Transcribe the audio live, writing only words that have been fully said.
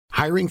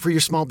Hiring for your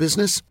small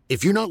business?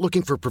 If you're not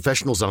looking for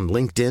professionals on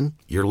LinkedIn,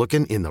 you're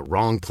looking in the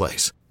wrong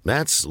place.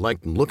 That's like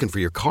looking for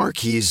your car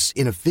keys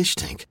in a fish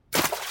tank.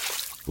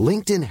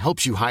 LinkedIn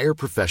helps you hire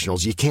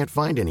professionals you can't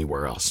find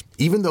anywhere else,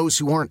 even those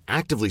who aren't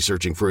actively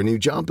searching for a new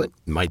job but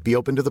might be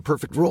open to the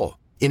perfect role.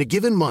 In a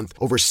given month,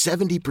 over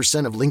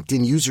 70% of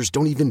LinkedIn users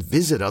don't even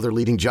visit other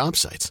leading job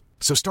sites.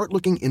 So start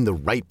looking in the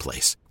right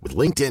place. With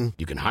LinkedIn,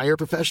 you can hire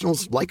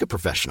professionals like a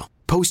professional.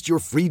 Post your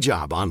free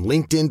job on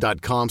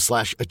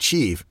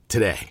linkedin.com/achieve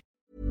today.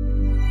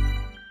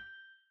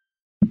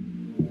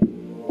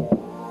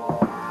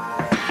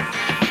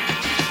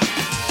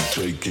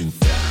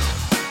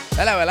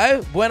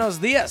 Hello. Buenos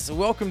dias.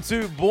 Welcome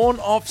to Born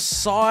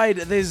Offside.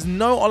 There's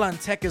no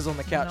Olantekas on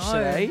the couch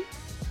today.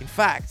 In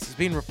fact, it's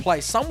been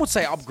replaced. Some would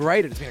say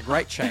upgraded. It's been a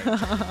great change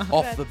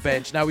off the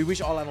bench. Now, we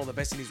wish Olan all the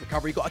best in his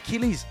recovery. He got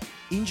Achilles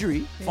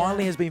injury.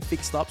 Finally has been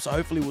fixed up. So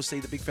hopefully we'll see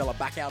the big fella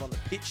back out on the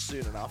pitch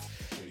soon enough.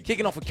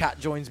 Kicking off with Kat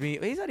joins me.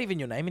 Is that even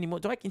your name anymore?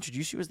 Do I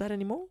introduce you as that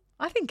anymore?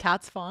 I think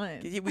Kat's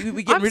fine.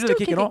 We getting rid of the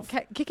kicking off.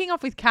 Kicking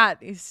off with Kat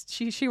is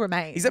she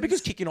remains. Is that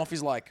because kicking off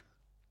is like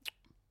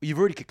you've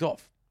already kicked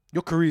off?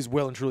 Your career is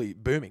well and truly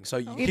booming. So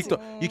you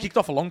kicked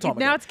off a long time ago.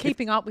 Now it's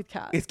keeping up with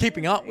Kat. It's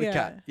keeping up with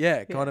Kat.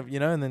 Yeah, kind of,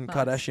 and then nice.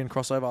 Kardashian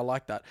crossover. I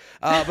like that.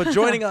 But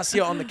joining us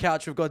here on the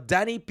couch, we've got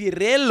Danny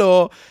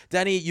Pirello.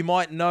 Danny, you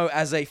might know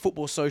as a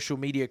football social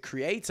media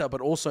creator, but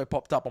also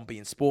popped up on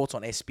beIN Sports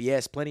on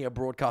SBS, plenty of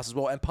broadcasts as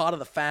well, and part of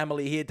the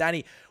family here.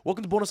 Danny,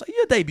 welcome to Buenos Aires.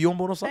 Your debut on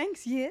Buenos Aires?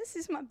 Thanks, yes.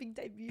 This is my big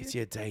debut. It's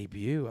your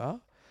debut, huh?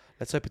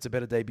 Let's hope it's a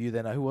better debut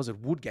than, who was it?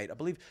 Woodgate. I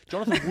believe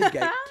Jonathan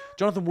Woodgate.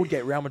 Jonathan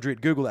Woodgate, Real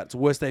Madrid. Google that. It's the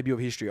worst debut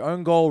of history.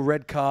 Own goal,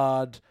 red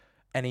card,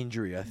 and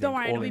injury, I think. Don't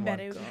worry, it'll be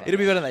better. It'll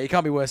be better than that. You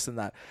can't be worse than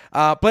that.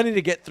 Plenty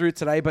to get through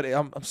today, but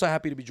I'm so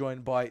happy to be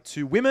joined by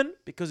two women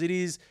because it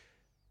is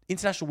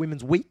International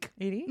Women's Week.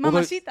 It is.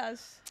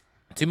 Mamacitas.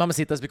 Two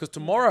mamacitas because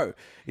tomorrow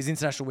is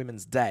International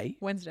Women's Day.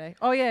 Wednesday.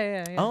 Oh,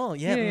 yeah. Oh,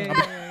 yeah.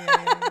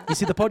 You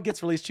see, the pod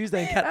gets released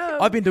Tuesday, and Kat,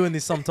 I've been doing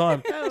this some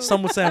time.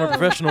 Some would say I'm a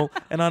professional,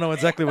 and I know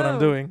exactly what I'm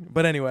doing.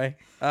 But anyway,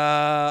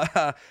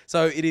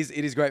 so it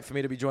is great for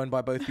me to be joined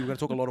by both of you. We're going to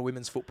talk a lot of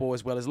women's football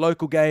as well as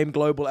local game,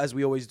 global, as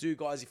we always do.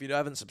 Guys, if you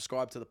haven't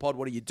subscribed to the pod,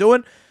 what are you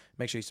doing?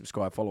 Make sure you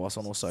subscribe, follow us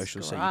on all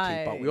socials so you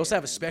keep up. We also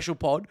have a special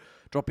pod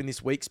dropping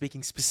this week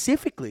speaking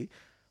specifically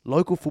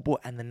local football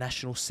and the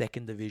National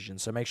Second Division.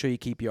 So make sure you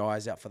keep your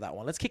eyes out for that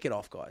one. Let's kick it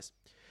off, guys,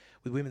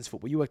 with women's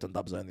football. You worked on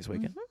Dub Zone this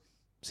weekend.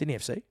 Sydney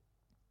FC.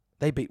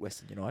 They beat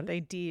Western United. They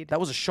did. That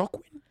was a shock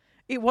win.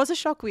 It was a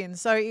shock win.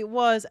 So it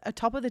was a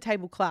top of the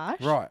table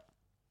clash. Right.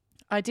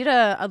 I did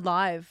a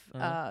live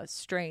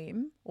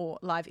stream or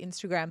live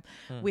Instagram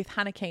with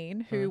Hannah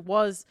Keane, who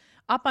was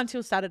up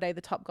until Saturday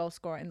the top goal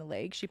scorer in the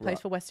league. She plays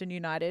for Western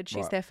United.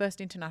 She's their first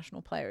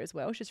international player as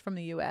well. She's from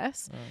the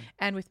US.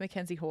 And with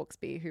Mackenzie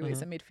Hawkesby, who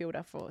is a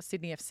midfielder for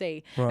Sydney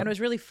FC. Right. And it was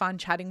really fun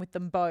chatting with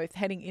them both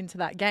heading into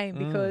that game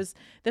because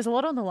there's a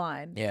lot on the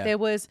line. Yeah. There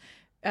was...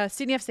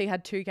 Sydney FC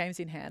had 2 games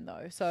in hand,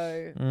 though.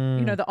 So,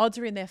 the odds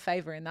are in their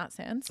favour in that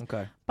sense.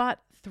 Okay. But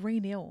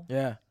 3-0.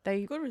 Yeah.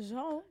 Good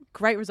result.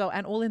 Great result.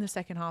 And all in the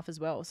second half as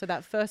well. So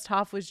that first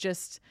half was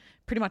just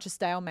pretty much a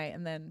stalemate.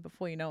 And then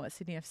before you know it,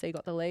 Sydney FC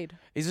got the lead.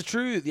 Is it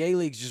true the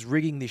A-League's just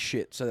rigging this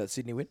shit so that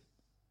Sydney win? Is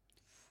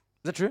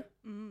that true?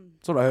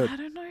 That's what I heard. I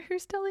don't know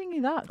who's telling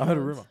you that. I heard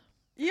a rumour.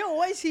 You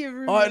always hear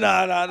rumors. Oh,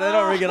 no, they're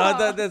not rigging.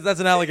 That's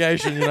an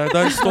allegation,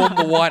 Don't storm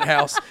the White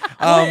House.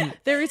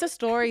 There is a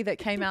story that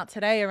came out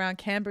today around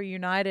Canberra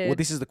United. Well,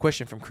 this is the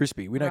question from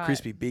Crispy. We know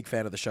Crispy, big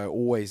fan of the show,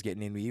 always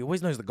getting in. He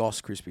always knows the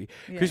goss, Crispy.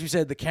 Yeah. Crispy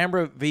said the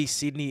Canberra v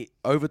Sydney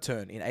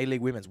overturn in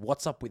A-League Women's.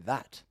 What's up with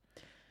that?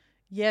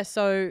 Yeah,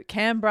 so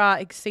Canberra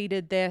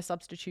exceeded their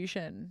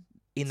substitution.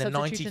 In the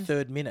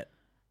 93rd minute.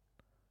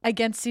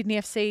 Against Sydney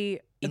FC.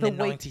 In the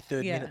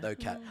 93rd minute, though,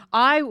 Kat.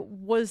 I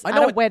was at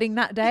a wedding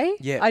that day.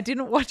 Yeah. I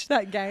didn't watch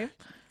that game.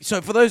 So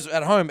for those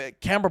at home,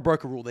 Canberra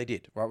broke a rule. They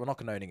did, right? We're not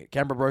condoning it.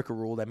 Canberra broke a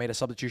rule. They made a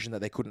substitution that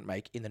they couldn't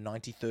make in the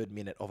 93rd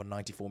minute of a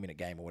 94-minute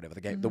game or whatever the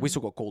game. The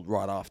whistle got called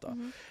right after.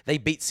 They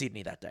beat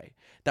Sydney that day.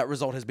 That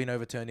result has been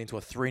overturned into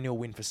a 3-0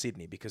 win for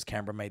Sydney because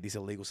Canberra made this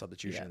illegal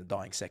substitution in the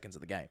dying seconds of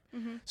the game.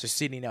 So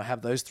Sydney now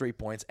have those 3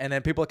 points. And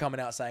then people are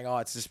coming out saying,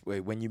 it's just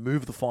when you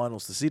move the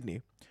finals to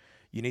Sydney,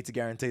 you need to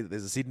guarantee that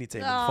there's a Sydney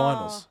team in the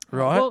finals,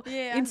 right? Well,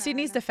 in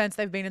Sydney's defence,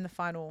 they've been in the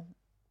final.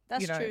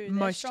 That's true.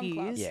 Most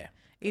years. Yeah,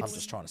 I'm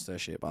just trying to stir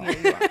shit up.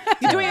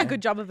 You're doing a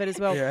good job of it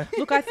as well. Yeah.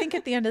 Look, I think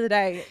at the end of the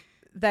day,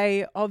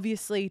 they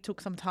obviously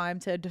took some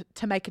time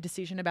to make a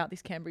decision about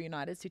this Canberra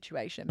United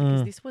situation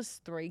because this was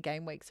 3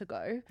 game weeks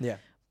ago. Yeah,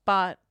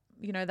 but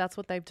that's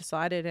what they've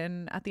decided,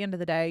 and at the end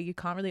of the day, you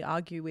can't really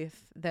argue with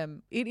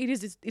them.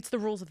 It's the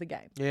rules of the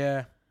game.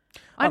 Yeah.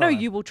 I know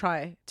you will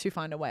try to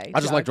find a way. I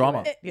just like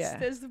drama.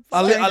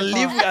 I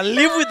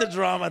live with the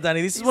drama,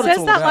 Danny. This is what it's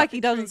all about. Says that like he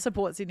doesn't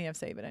support Sydney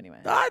FC, but anyway.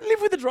 I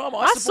live with the drama.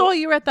 I saw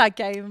you at that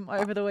game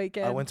over the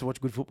weekend. I went to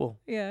watch good football.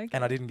 Yeah. Okay.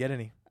 And I didn't get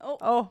any.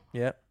 Oh.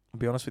 Yeah. I'll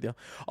be honest with you.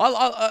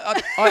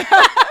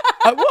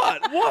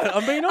 What?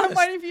 I'm being honest. I'm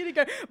waiting for you to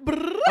go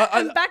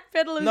and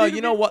backpedal a No, little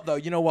you know bit. what though?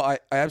 You know what?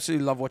 I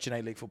absolutely love watching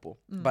A-League football.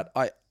 But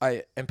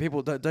I and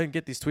people don't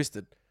get this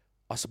twisted.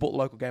 I support the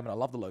local game and I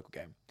love the local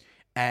game.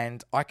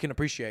 And I can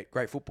appreciate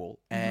great football.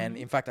 And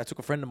in fact, I took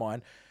a friend of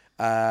mine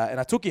and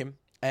I took him,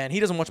 and he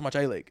doesn't watch much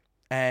A-League.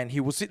 And he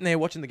was sitting there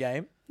watching the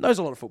game, knows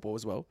a lot of football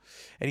as well.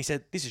 And he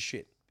said, "This is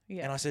shit."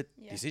 Yeah. And I said,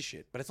 "This is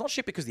shit." But it's not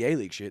shit because the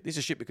A-League shit. This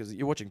is shit because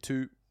you're watching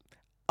two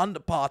under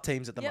par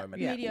teams at the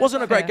moment. Yeah. It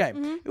wasn't a great Fair.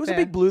 game. It was a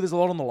Fair. big blue. There's a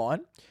lot on the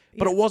line.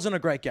 But it wasn't a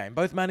great game.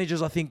 Both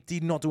managers, I think,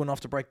 did not do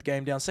enough to break the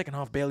game down. Second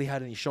half barely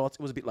had any shots.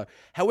 It was a bit low.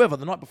 However,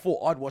 the night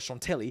before, I'd watched on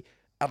telly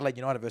Adelaide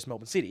United versus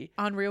Melbourne City.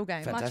 Unreal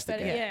game. Fantastic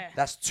better, game. yeah.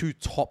 That's two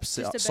top Just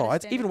a better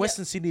sides. standard, Even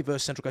Western Sydney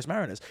versus Central Coast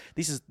Mariners.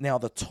 This is now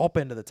the top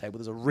end of the table.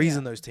 There's a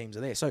reason those teams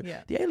are there. So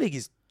the A-League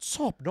is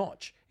top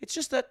notch. It's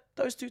just that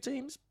those two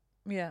teams.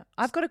 Yeah.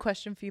 I've got a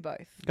question for you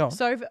both. Go on.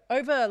 So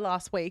over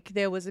last week,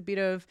 there was a bit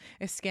of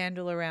a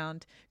scandal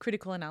around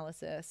critical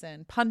analysis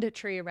and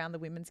punditry around the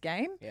women's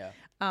game. Yeah.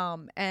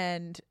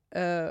 And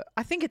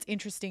I think it's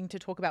interesting to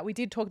talk about. We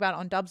did talk about it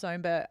on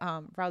Dubzone, but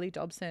Riley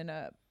Dobson,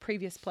 a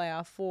previous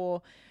player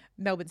for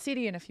Melbourne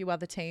City and a few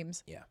other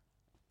teams,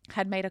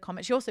 had made a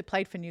comment. She also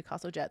played for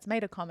Newcastle Jets,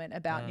 made a comment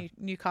about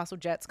Newcastle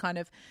Jets kind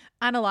of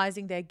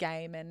analysing their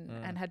game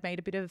and had made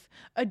a bit of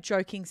a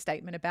joking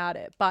statement about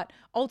it. But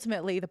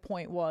ultimately the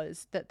point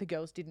was that the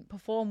girls didn't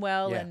perform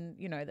well and,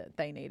 you know, that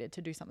they needed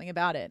to do something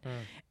about it.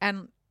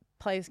 And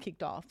players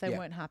kicked off. They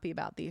weren't happy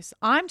about this.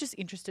 I'm just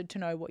interested to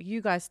know what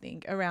you guys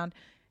think around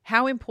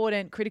how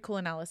important critical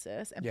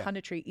analysis and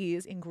punditry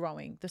is in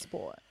growing the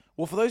sport.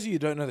 Well, for those of you who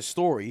don't know the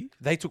story,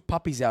 they took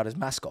puppies out as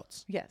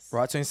mascots. Yes.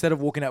 Right? So instead of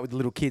walking out with the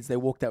little kids, they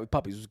walked out with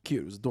puppies. It was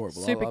cute. It was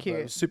adorable. Super I loved it. cute.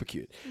 It was super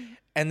cute.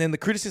 And then the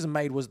criticism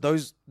made was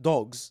those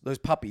dogs, those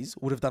puppies,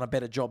 would have done a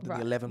better job than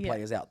the 11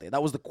 players out there.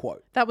 That was the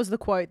quote. That was the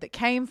quote that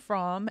came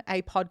from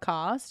a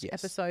podcast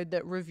episode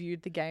that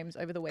reviewed the games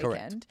over the weekend.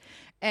 Correct.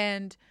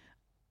 And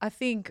I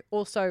think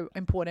also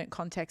important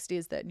context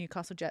is that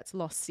Newcastle Jets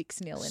lost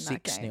 6-0 in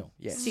that game. 6-0,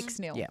 yes.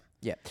 6-0.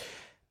 Yeah.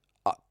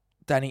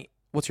 Danny,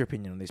 what's your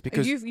opinion on this?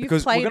 Because You've we're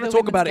played going to the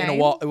talk about it in a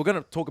women's while. We're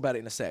going to talk about it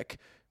in a sec.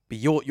 But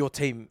your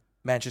team,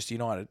 Manchester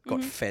United,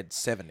 got fed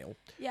 7-0.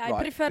 Yeah, I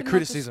right? prefer The not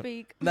criticism. to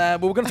speak. Nah,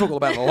 but we're going to talk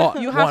about it a lot.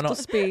 You Why have to not?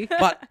 speak.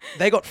 But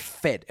they got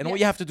fed. And all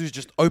you have to do is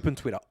just open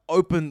Twitter,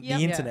 open Yep.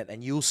 the internet,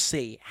 and you'll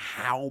see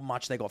how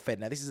much they got fed.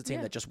 Now, this is a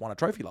team that just won a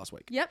trophy last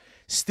week. Yep.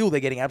 Still, they're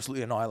getting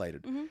absolutely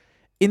annihilated.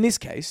 In this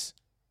case,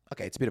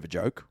 okay, it's a bit of a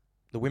joke.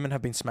 The women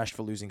have been smashed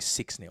for losing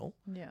 6-0.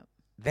 Yeah.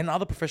 Then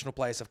other professional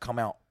players have come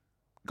out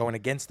going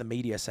against the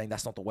media saying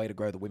that's not the way to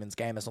grow the women's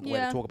game. That's not the way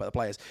to talk about the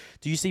players.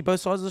 Do you see both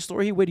sides of the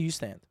story here? Where do you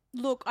stand?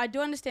 Look, I do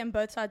understand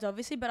both sides,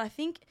 obviously, but I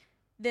think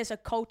there's a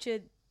culture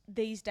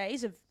these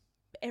days of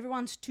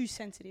everyone's too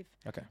sensitive.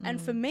 Okay. And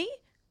for me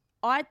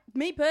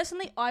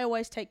personally, I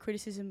always take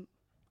criticism.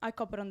 I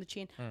cop it on the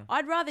chin.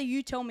 I'd rather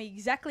you tell me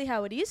exactly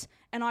how it is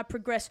and I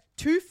progress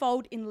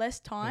twofold in less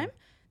time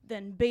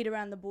than beat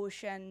around the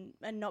bush and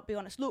not be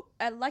honest. Look,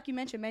 like you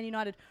mentioned, Man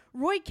United,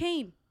 Roy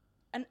Keane,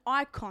 an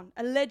icon,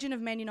 a legend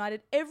of Man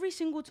United. Every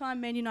single time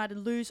Man United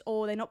lose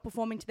or they're not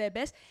performing to their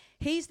best,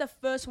 he's the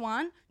first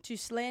one to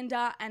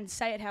slander and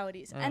say it how it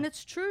is. And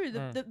it's true.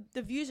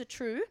 The views are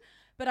true.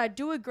 But I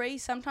do agree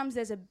sometimes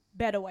there's a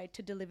better way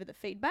to deliver the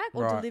feedback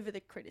or deliver the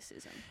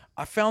criticism.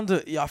 I found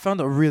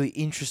a really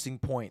interesting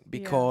point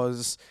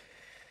because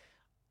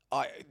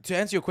to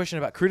answer your question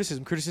about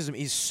criticism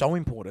is so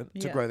important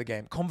to grow the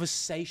game.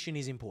 Conversation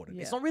is important.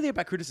 Yeah. It's not really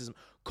about criticism.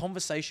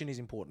 Conversation is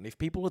important. If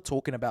people are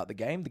talking about the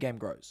game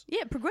grows.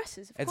 Yeah, it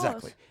progresses, of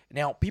Exactly. course.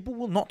 Now, people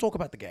will not talk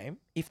about the game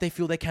if they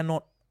feel they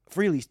cannot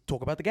freely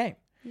talk about the game.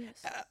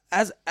 Yes.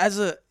 As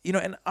a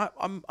and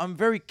I'm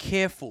very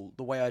careful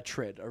the way I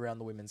tread around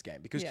the women's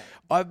game because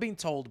I've been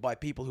told by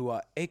people who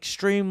are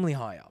extremely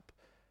high up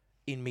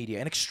in media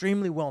and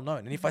extremely well known.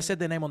 And if I said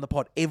their name on the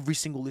pod, every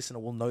single listener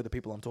will know the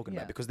people I'm talking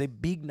about because they're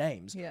big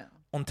names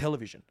on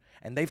television.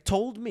 And they've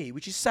told me,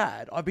 which is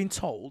sad, I've been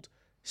told,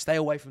 stay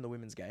away from the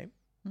women's game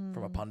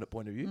from a pundit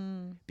point of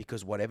view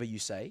because whatever you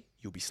say,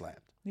 you'll be slammed.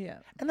 Yeah.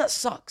 And that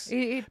sucks.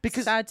 It's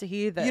because sad to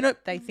hear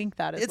that they think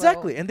that as well.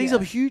 Exactly. And these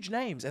are huge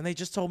names. And they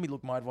just told me,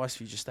 look, my advice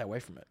for you, just stay away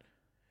from it.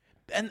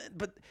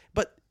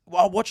 But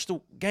I watched the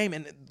game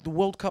and the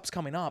World Cup's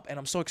coming up and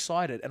I'm so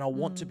excited and I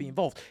want to be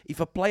involved. If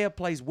a player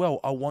plays well,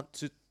 I want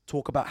to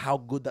talk about how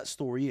good that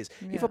story is.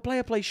 Yeah. If a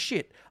player plays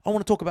shit, I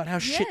want to talk about how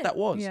shit that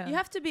was. Yeah. You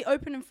have to be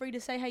open and free to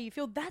say how you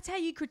feel. That's how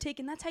you critique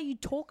and that's how you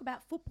talk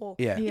about football.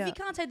 Yeah. If you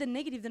can't say the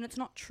negative, then it's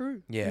not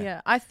true.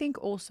 Yeah. I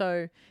think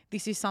also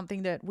this is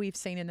something that we've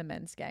seen in the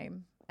men's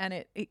game. And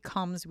it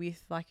comes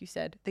with, like you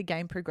said, the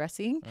game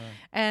progressing.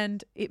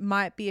 And it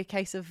might be a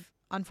case of,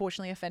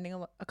 unfortunately,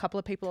 offending a couple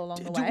of people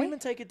along the way. Do women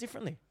take it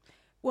differently?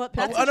 Well,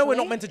 I know we're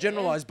not meant to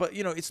generalize, but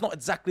it's not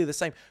exactly the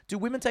same. Do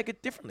women take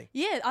it differently?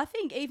 Yeah, I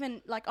think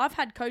even like I've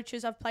had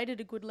coaches. I've played at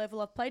a good level.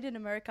 I've played in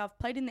America. I've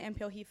played in the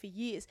NPL here for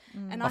years,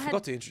 and I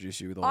forgot to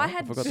introduce you with all I that.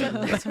 had I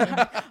forgot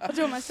to. I'll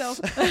do it myself.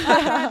 I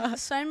had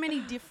so many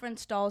different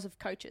styles of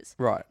coaches.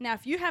 Right. Now,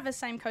 if you have a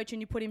same coach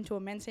and you put him to a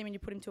men's team and you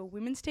put him to a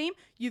women's team,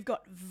 you've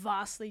got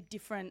vastly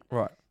different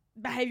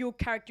behavioral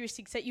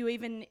characteristics that you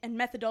even and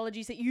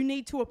methodologies that you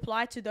need to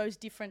apply to those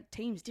different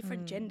teams,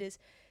 different genders.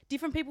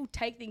 Different people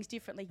take things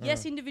differently.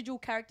 Yes, individual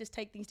characters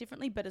take things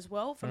differently, but as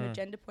well, from a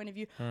gender point of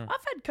view, I've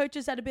had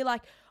coaches that'd be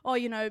like, oh,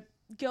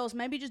 girls,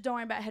 maybe just don't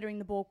worry about headering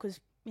the ball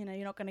because, you're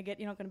not going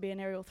to be an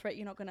aerial threat.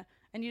 You're not going to,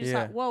 and you're just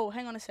like, whoa,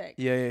 hang on a sec.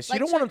 Yeah. So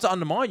you don't want them to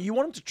undermine you. You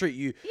want them to treat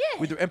you.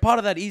 Yeah. And part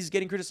of that is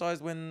getting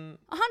criticized when.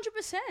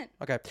 100%.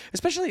 Okay.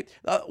 Especially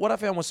what I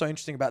found was so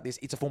interesting about this,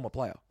 it's a former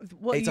player.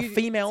 Well, it's a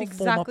female it's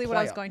former exactly player. what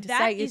I was going to That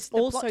say. is It's the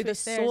plot also the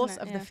twist there, source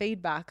isn't it? of the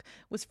feedback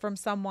was from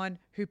someone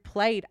who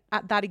played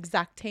at that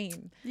exact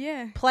team.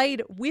 Yeah.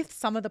 Played with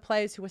some of the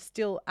players who are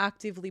still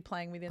actively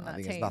playing within that I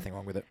think team. there's nothing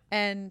wrong with it.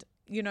 And,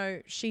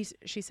 she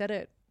said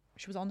it.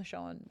 She was on the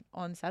show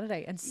on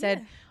Saturday and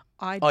said,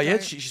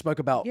 She spoke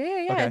about.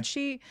 Yeah. Okay. And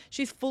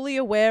she's fully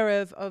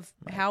aware of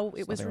how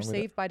it was nothing wrong with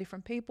received by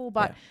different people,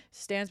 but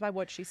stands by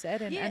what she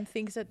said and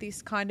thinks that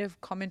this kind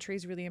of commentary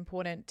is really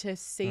important to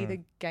see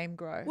the game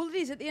grow. Well, it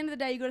is. At the end of the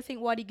day, you got to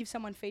think, why do you give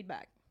someone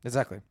feedback?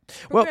 Exactly.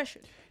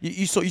 Progression. Well,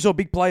 you saw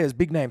big players,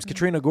 big names.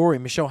 Katrina Gorey,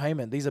 Michelle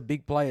Heyman. These are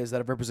big players that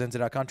have represented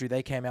our country.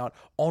 They came out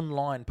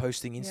online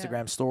posting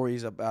Instagram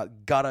stories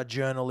about gutter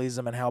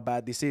journalism and how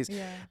bad this is.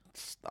 Yeah.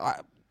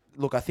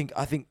 I think.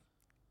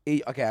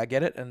 Okay, I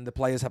get it, and the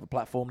players have a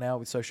platform now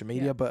with social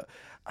media. But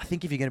I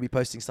think if you're going to be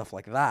posting stuff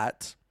like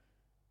that,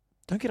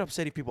 don't get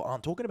upset if people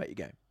aren't talking about your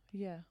game.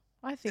 Yeah.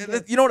 I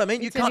think You know what I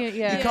mean? You can't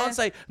you can't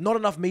say not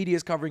enough media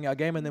is covering our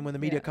game, and then when the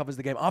media covers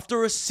the game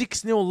after a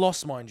 6-0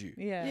 loss, mind you.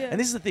 Yeah. And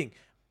this is the thing.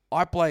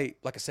 I play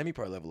like a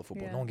semi-pro level of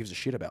football. Yeah. No one gives a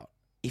shit about.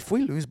 If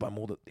we lose by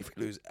more than if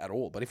we lose at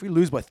all, but if we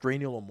lose by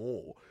 3-0 or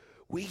more,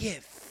 we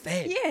get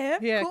fed.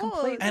 Yeah, of course.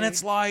 completely. And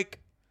it's like,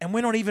 and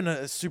we're not even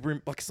a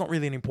super it's not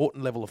really an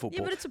important level of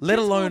football. Yeah, but it's a let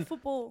principle alone of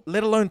football.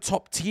 let alone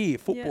top tier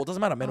football. Yeah. It doesn't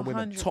matter men or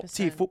women. Top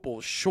tier 100%.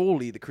 football.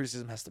 Surely the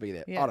criticism has to be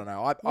there. Yeah. I don't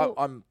know.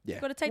 I'm You've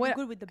got to take the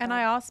good with the bad. And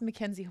I asked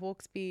Mackenzie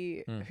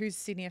Hawkesby, who's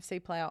Sydney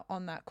FC player,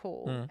 on that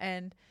call,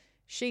 and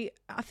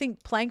I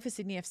think playing for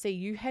Sydney FC,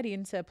 you head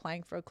into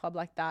playing for a club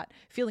like that,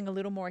 feeling a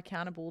little more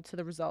accountable to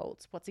the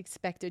results, what's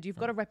expected. You've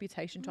got a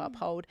reputation to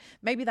uphold.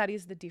 Maybe that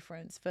is the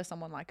difference for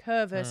someone like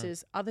her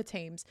versus other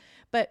teams.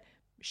 But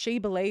she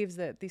believes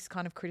that this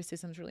kind of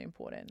criticism is really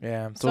important.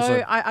 Yeah.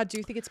 So I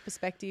do think it's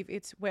perspective.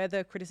 It's where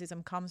the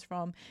criticism comes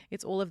from.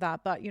 It's all of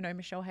that. But,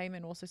 Michelle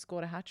Heyman also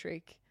scored a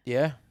hat-trick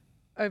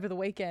over the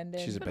weekend.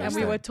 She's a And beast,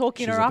 we were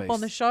talking She's her a up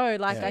on the beast. show.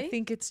 Like, Yeah. I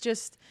think it's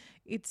just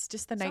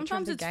the nature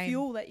Sometimes of the it's game.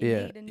 fuel that you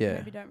need and you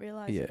maybe don't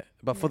realise. Yeah.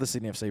 But for the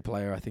Sydney FC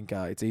player, I think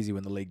it's easy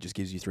when the league just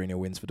gives you 3-0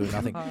 wins for doing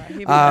nothing. All right, here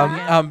we go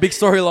again. Big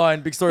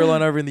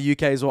storyline over in the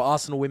UK as well.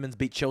 Arsenal women's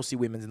beat Chelsea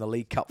women's in the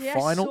League Cup Yeah,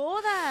 final. I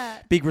saw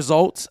that. Big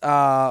results.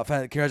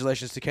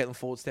 Congratulations to Caitlin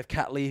Ford, Steph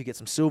Catley, who gets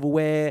some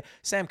silverware.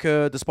 Sam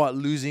Kerr, despite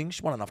losing,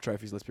 she won enough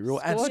trophies, let's be real.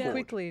 Scored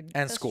quickly. And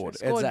That's scored.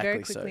 true. Scored Exactly.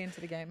 very quickly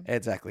into the game.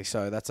 Exactly.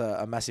 So that's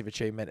a massive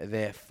achievement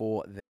there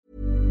for them.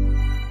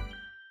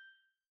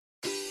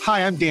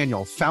 Hi, I'm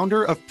Daniel,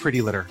 founder of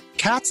Pretty Litter.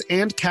 Cats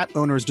and cat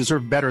owners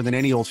deserve better than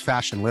any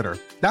old-fashioned litter.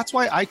 That's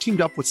why I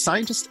teamed up with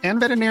scientists and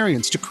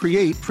veterinarians to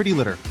create Pretty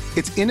Litter.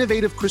 Its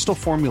innovative crystal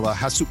formula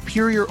has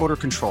superior odor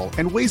control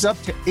and weighs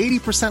up to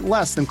 80%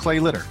 less than clay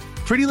litter.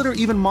 Pretty Litter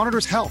even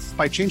monitors health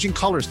by changing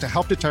colors to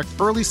help detect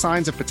early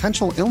signs of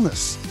potential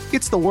illness.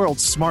 It's the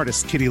world's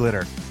smartest kitty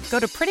litter. Go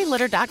to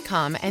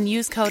prettylitter.com and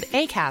use code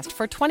ACAST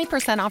for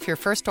 20% off your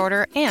first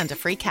order and a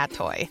free cat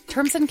toy.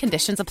 Terms and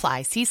conditions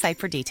apply. See site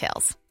for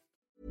details.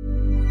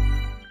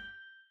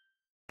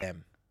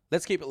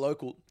 Let's keep it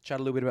local.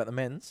 Chat a little bit about the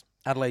men's.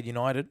 Adelaide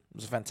United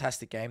was a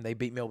fantastic game. They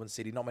beat Melbourne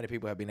City. Not many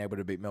people have been able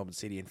to beat Melbourne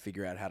City and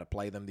figure out how to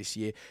play them this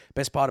year.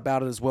 Best part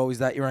about it as well is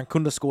that Iran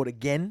Kunda scored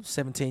again,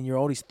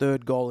 17-year-old, his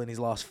third goal in his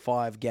last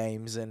 5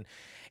 games. And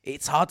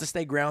it's hard to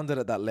stay grounded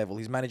at that level.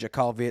 His manager,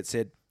 Carl Viet,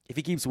 said if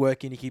he keeps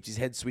working, he keeps his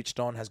head switched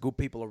on, has good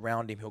people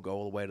around him, he'll go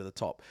all the way to the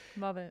top.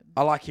 Love it.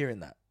 I like hearing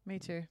that. Me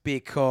too.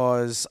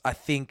 Because I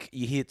think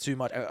you hear too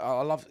much.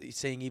 I love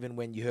seeing even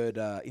when you heard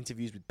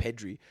interviews with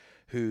Pedri,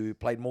 who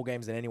played more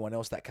games than anyone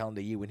else that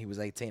calendar year when he was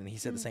 18. And he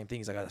said the same thing.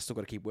 He's like, I still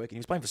got to keep working. He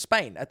was playing for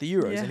Spain at the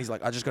Euros. And he's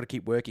like, I just got to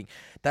keep working.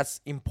 That's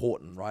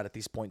important, right, at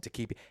this point to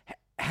keep it.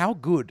 How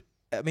good?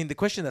 I mean, the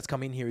question that's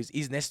come in here is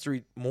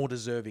Nestori more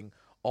deserving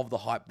of the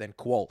hype than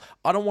Kuol?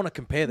 I don't want to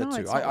compare the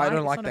two. I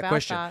don't like that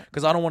question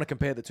because I don't want to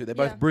compare the two. They're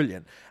both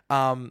brilliant.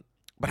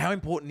 But how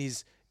important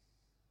is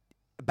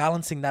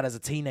balancing that as a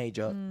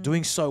teenager,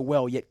 doing so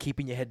well, yet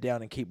keeping your head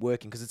down and keep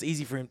working? Because it's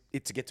easy for him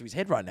to get to his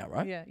head right now,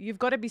 right? Yeah, you've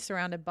got to be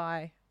surrounded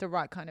by the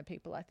right kind of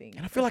people, I think.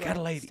 And I feel like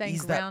Adelaide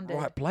is grounded.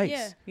 That right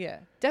place. Yeah,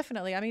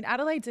 definitely. I mean,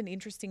 Adelaide's an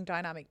interesting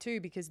dynamic too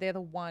because they're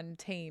the one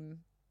team,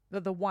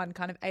 the one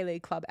kind of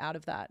A-League club out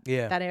of that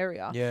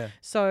area. Yeah.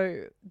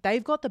 So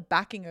they've got the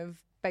backing of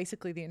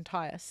basically the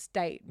entire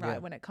state, right, Yeah.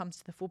 when it comes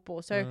to the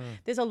football. So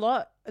there's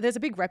a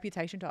big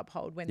reputation to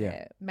uphold when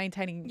they're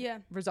maintaining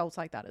results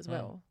like that as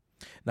well.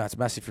 No, it's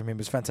massive from him.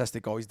 It's a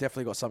fantastic goal. He's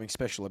definitely got something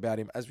special about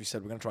him. As we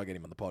said, we're going to try and get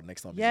him on the pod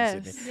next time. Yes.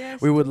 He's in Sydney.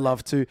 Yes. We would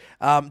love to.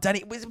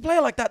 Danny, with a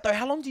player like that, though,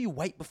 how long do you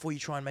wait before you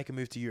try and make a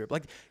move to Europe?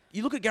 Like,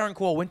 you look at Garen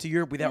Cole, went to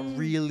Europe without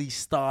really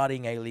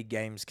starting A-League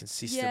games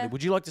consistently. Yeah.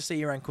 Would you like to see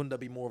Iran Kunda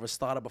be more of a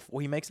starter before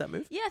he makes that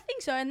move? Yeah, I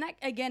think so. And that,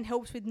 again,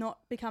 helps with not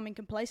becoming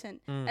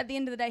complacent. At the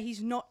end of the day,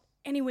 he's not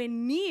anywhere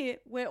near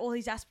where all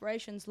his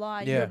aspirations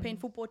lie. Yeah. European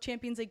football,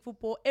 Champions League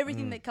football,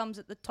 everything that comes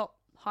at the top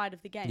height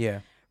of the game. Yeah.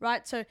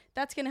 Right? So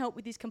that's going to help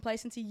with his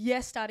complacency.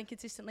 Yes, starting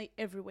consistently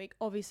every week,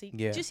 obviously.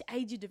 Yeah. Just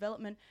aid your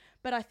development.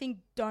 But I think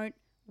don't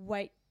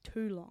wait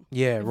too long.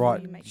 Yeah, before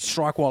right. you make the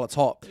Strike while it's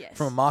hot Yes.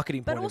 from a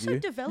marketing But point of also view.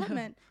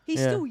 development. He's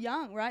Yeah. still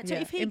young, right? So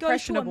Yeah. if he goes to a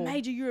Impressionable.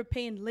 major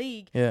European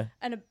league Yeah.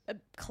 and a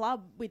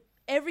club with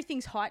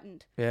everything's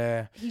heightened,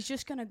 Yeah. he's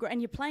just going to grow.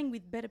 And you're playing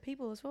with better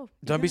people as well.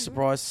 You're Don't be gonna grow.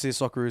 surprised to see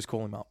a Socceroos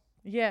call him up.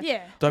 Yeah.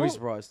 Yeah. Don't be Well,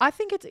 surprised. I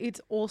think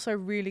it's also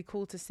really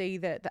cool to see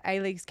that the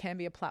A-Leagues can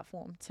be a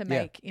platform to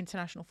make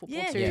international football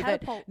Yeah, too. yeah.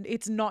 That Catapult.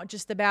 it's not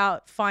just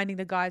about finding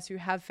the guys who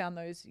have found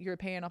those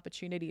European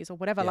opportunities or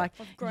whatever. Yeah. Like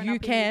I've grown you up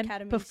in the can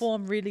academies.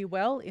 perform really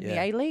well in the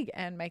Yeah. A-League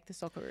and make the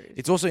Socceroos.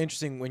 It's also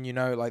interesting when you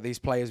know like these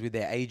players with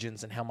their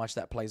agents and how much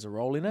that plays a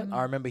role in it.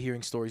 I remember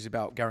hearing stories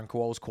about Garen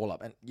Cole's call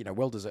up, and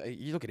well deserved.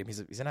 You look at him;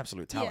 he's an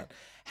absolute talent.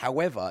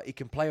 However, it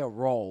can play a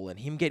role, and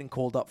him getting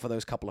called up for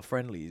those couple of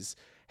friendlies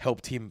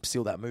helped him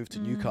seal that move to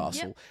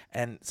Newcastle.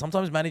 And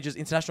sometimes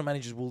international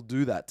managers will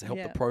do that to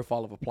help the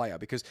profile of a player,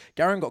 because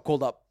Garen got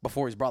called up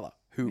before his brother,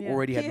 who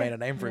already had made a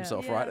name for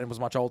himself, right, and was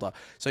much older.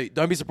 So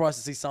don't be surprised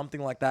to see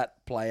something like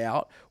that play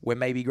out, where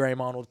maybe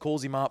Graham Arnold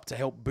calls him up to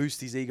help boost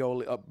his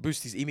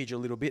boost his image a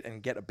little bit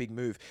and get a big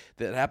move.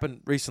 That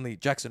happened recently,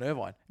 Jackson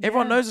Irvine.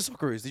 Everyone knows the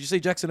Socceroos. Did you see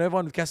Jackson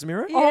Irvine with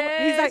Casemiro? Oh,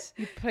 he's like, Yes.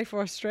 you play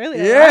for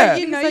Australia. Yeah. Right?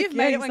 You know He's you've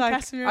made it when he's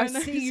Casemiro I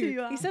knows see who you.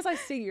 you are. He says, I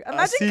see you. I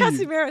Imagine see you.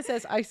 Casemiro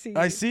says, I see you.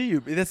 I see you.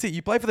 That's it.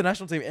 You play for the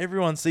national team.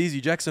 Everyone sees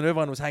you. Jackson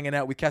Irvine was hanging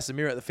out with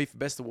Casemiro at the FIFA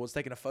Best Awards,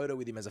 taking a photo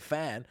with him as a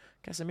fan.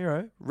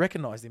 Casemiro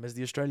recognised him as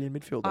the Australian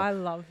midfielder. I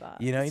love that.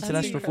 You know, That's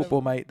international incredible.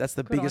 football, mate. That's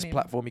the Good on biggest him.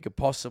 platform you could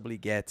possibly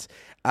get.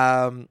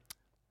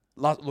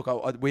 Look,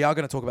 we are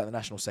going to talk about the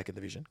national second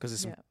division because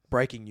there's some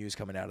breaking news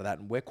coming out of that,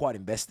 and we're quite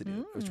invested in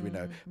it, which we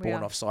know,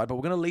 born offside. But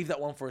we're going to leave that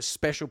one for a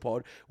special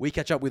pod. We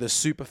catch up with a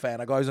super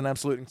fan, a guy who's an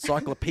absolute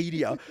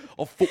encyclopedia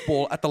of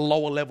football at the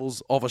lower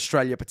levels of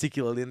Australia,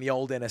 particularly in the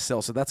old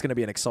NSL. So that's going to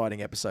be an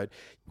exciting episode.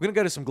 We're going to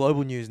go to some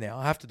global news now.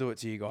 I have to do it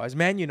to you guys.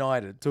 Man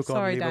United took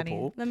Sorry, on Danny.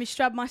 Liverpool. Let me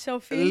strap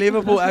myself in.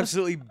 Liverpool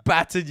absolutely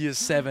battered you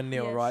 7-0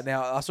 Yes. right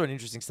now. I saw an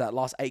interesting stat.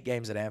 Last 8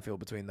 games at Anfield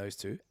between those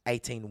two,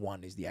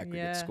 18-1 is the aggregate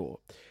Yeah. score.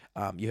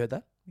 You heard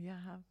that? Yeah,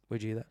 I have.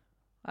 Where'd you hear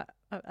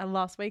that?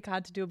 Last week I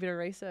had to do a bit of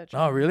research.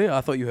 Oh, really?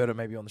 I thought you heard it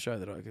maybe on the show,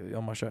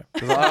 on my show.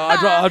 'Cause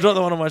I dropped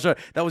the one on my show.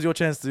 That was your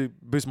chance to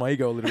boost my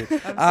ego a little bit.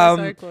 I'm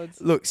so sorry, Claude.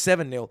 Look,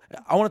 7-0.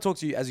 I want to talk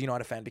to you as a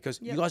United fan because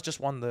you Yep. guys just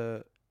won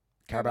the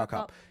Carabao Carabao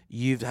Cup. Cup.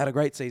 You've had a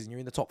great season. You're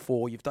in the top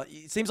 4.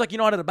 It seems like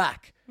United are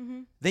back.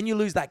 Then you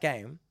lose that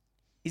game.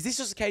 Is this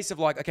just a case of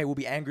like, okay, we'll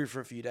be angry for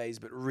a few days,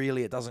 but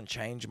really it doesn't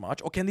change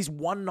much? Or can these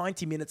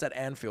 190 minutes at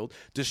Anfield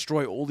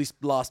destroy all these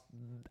last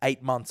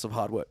 8 months of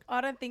hard work?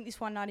 I don't think this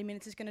 190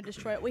 minutes is going to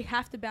destroy it. We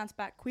have to bounce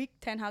back quick.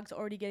 Ten Hag's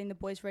already getting the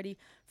boys ready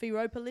for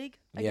Europa League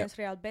against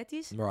Real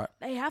Betis. Right.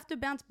 They have to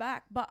bounce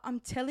back. But I'm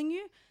telling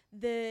you,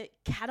 the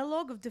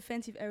catalogue of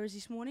defensive errors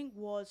this morning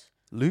was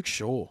Luke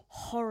Shaw.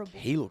 horrible.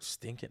 He looks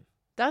stinking.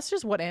 That's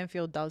just what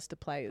Anfield does to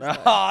players. though.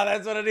 Oh,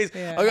 that's what it is.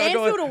 Yeah.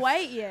 Anfield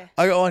away, yeah.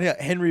 I got on here.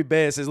 Henry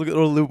Bear says, "Look at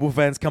all the Liverpool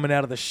fans coming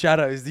out of the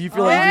shadows." Do you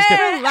feel like you Yeah. just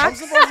kept? I'm Relax.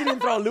 surprised you didn't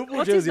throw a Liverpool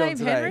What's his jersey on name,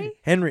 today. Henry?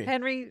 Henry.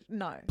 Henry,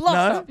 no.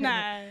 Blocked. No?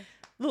 No.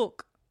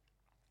 Look,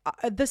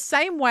 the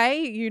same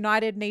way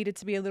United needed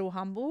to be a little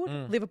humbled,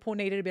 Mm. Liverpool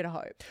needed a bit of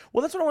hope.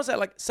 Well, that's what I want to say.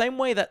 Like, same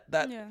way that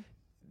Yeah.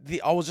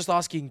 I was just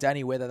asking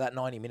Danny whether that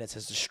 90 minutes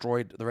has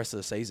destroyed the rest of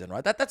the season,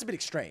 right? That's a bit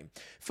extreme.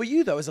 For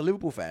you, though, as a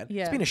Liverpool fan, it's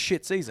Yeah. been a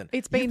shit season.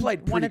 It's You've been played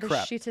one pretty of the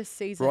crap. shittest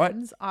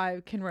seasons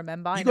I can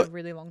remember in a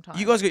really long time.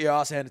 You guys got your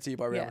ass handed to you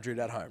by Real Yeah. Madrid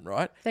at home,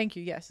 right? Thank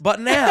you, yes. But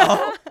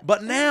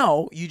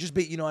now you just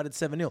beat United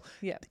 7-0.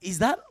 Yeah. Is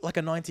that like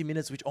a 90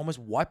 minutes which almost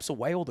wipes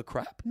away all the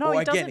crap? No, or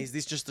it again, doesn't. is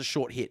this just a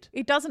short hit?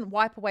 It doesn't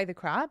wipe away the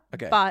crap,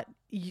 Okay. but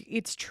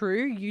it's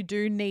true. You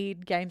do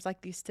need games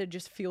like this to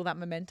just feel that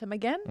momentum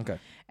again. Okay.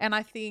 And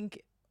I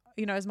think,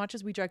 as much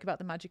as we joke about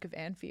the magic of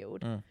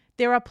Anfield,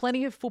 there are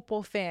plenty of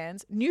football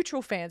fans,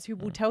 neutral fans, who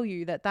will tell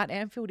you that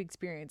Anfield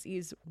experience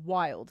is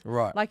wild.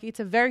 Right. Like, it's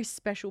a very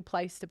special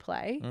place to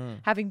play.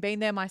 Having been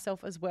there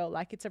myself as well,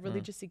 like, it's a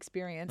religious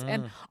experience.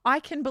 And I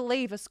can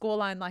believe a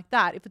scoreline like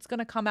that, if it's going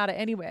to come out of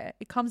anywhere,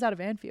 it comes out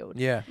of Anfield.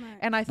 Yeah.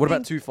 And I What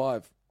think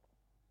about 2-5?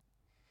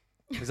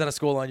 Is that a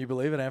scoreline you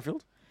believe at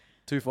Anfield?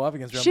 2-5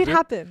 against Real shit Madrid?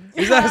 happens.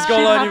 Is that a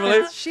scoreline you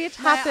believe? Shit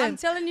Mate, I'm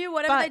happens. telling you,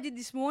 whatever But- they did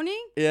this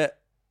morning Yeah.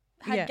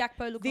 had Yeah.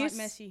 Gakpo look This-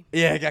 like Messi.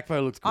 Yeah,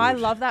 Gakpo looks good. I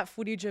love that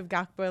footage of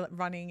Gakpo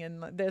running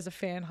and there's a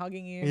fan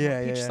hugging you Yeah,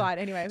 on yeah, pitch yeah. side.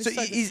 Anyway, it was So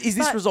so is this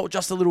but- result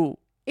just a little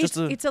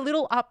It's a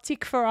little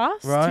uptick for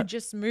us to Right.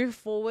 just move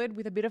forward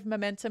with a bit of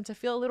momentum, to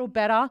feel a little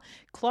better.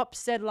 Klopp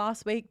said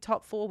last week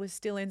top 4 was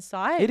still in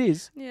sight. It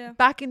is. Yeah.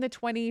 Back in the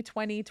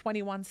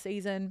 2020-21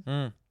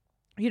 season,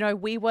 you know,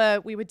 we were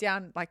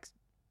down like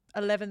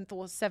 11th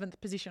or 7th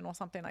position or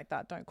something like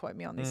that. Don't quote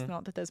me on this.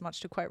 Not that there's much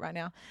to quote right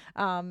now.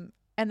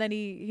 And then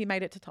he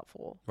made it to top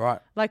 4. Right.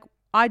 Like,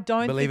 I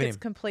don't Believe think in it's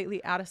him.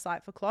 completely out of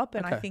sight for Klopp,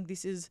 and I Okay. think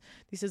this is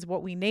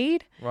what we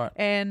need. Right.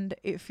 And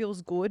it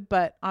feels good,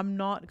 but I'm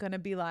not going to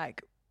be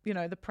like, you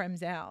know, the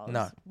Prem's ours.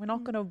 No. We're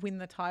not going to win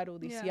the title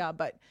this Yeah. year,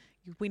 but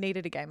we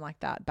needed a game like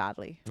that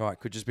badly. Right.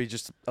 Could just be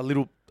just a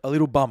little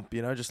bump,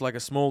 you know, just like a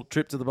small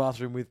trip to the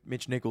bathroom with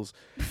Mitch Nichols.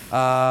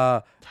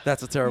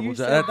 That's a terrible You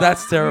joke. said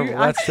That's that. terrible. You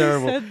That's actually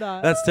terrible. said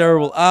that. That's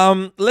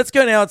terrible. Let's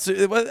go now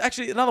to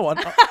actually another one.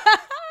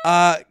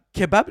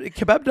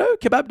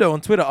 Kebabdo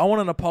on Twitter. I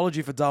want an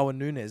apology for Darwin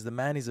Núñez. The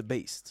man is a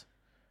beast.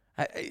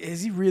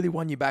 Has he really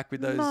won you back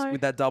with those No.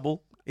 with that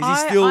double? Is he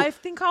still? I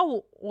think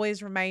I'll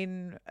always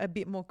remain a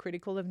bit more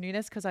critical of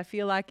Núñez because I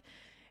feel like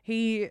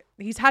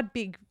he's had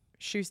big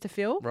shoes to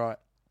fill. Right.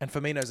 And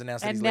Firmino's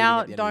announced that And he's now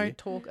leaving at the end of the year. don't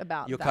talk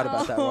about You're that. cut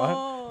about that,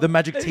 right? The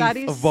magic That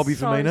teeth is of Bobby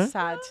so Firmino.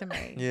 sad to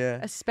me. Yeah.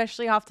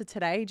 Especially after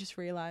today, just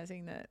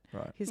realizing that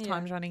Right. his Yeah.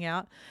 time's running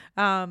out.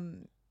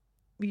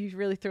 You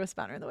really threw a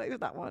spanner in the works with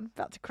that one.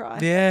 About to cry.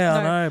 Yeah,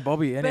 I No, know,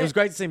 Bobby. And it but- was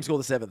great to see him score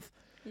the 7th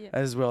Yeah.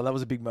 as well. That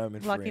was a big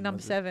moment for Lucky him. number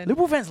wasn't it? 7.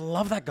 Liverpool fans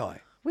love that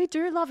guy. We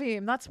do love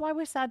him. That's why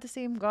we're sad to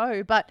see him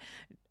go. But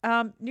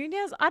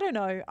Núñez, I don't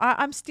know.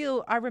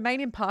 I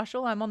remain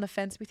impartial. I'm on the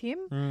fence with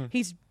him.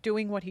 He's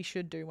doing what he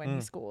should do when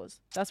he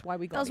scores. That's why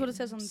we got That's him. what it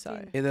says on the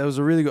tin. Yeah, that was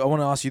a really good. I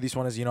want to ask you this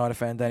one as a United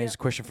fan, Danny. Yeah. It's a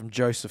question from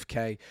Joseph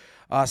K.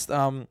 Asked,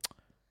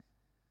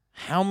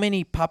 how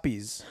many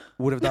puppies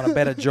would have done a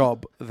better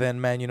job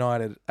than Man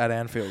United at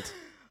Anfield?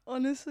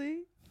 Honestly.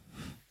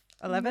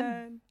 11?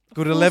 Man. A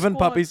Could full 11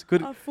 squad. puppies?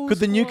 Could A full the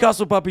squad.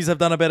 Newcastle puppies have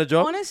done a better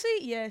job? Honestly,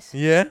 yes.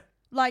 Yeah.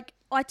 Like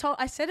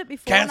I said it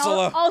before. Cancel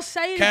and her. I'll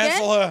say it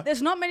Cancel again. her.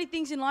 There's not many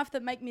things in life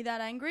that make me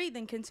that angry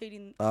than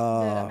conceding the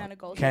Ah, amount of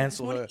goals.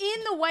 cancel we her. scored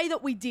in the way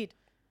that we did.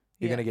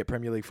 You're Yeah. going to get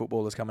Premier League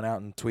footballers coming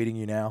out and tweeting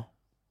you now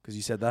because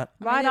you said that.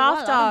 I Right mean, I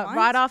don't after,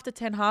 mind.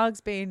 Ten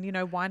Hag's been,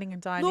 whining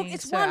and dining. Look,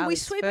 it's Sir one. We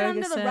Alex sweep it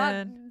under the rug.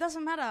 Ferguson.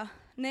 Doesn't matter.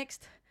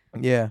 Next.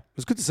 Yeah. It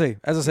was good to see.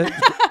 As I said,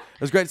 it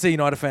was great to see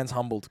United fans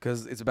humbled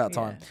because it's about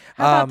time. Yeah.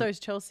 How about Um, those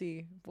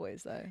Chelsea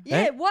boys though? Yeah.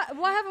 Eh?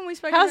 Why haven't we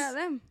spoken How's- about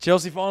them?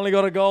 Chelsea finally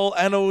got a goal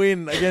and a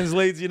win against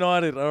Leeds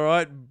United. All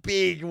right.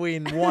 Big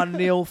win.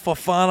 1-0.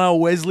 Fofana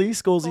Wesley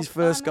scores his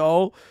first Fofana.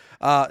 goal.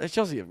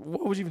 Chelsea,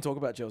 what would you even talk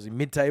about Chelsea?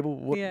 Mid-table?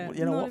 What, Yeah.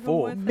 you know Not what even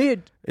for? worth it.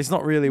 Mid. It's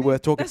not really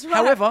worth talking. That's right.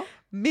 However,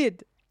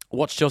 Mid.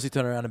 watch Chelsea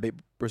turn around and beat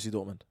Borussia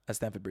Dortmund at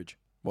Stamford Bridge.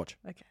 Watch.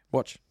 Okay.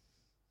 Watch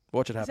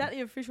it Is happen. that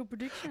the official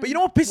prediction? But you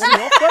know what pisses me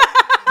off,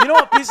 though? You know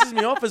what pisses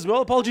me off as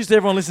well? Apologies to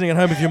everyone listening at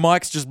home if your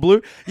mics just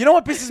blew. You know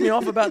what pisses me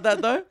off about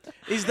that, though?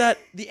 Is that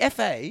the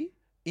FA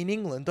in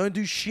England don't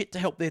do shit to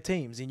help their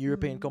teams in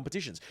European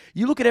competitions.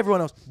 You look at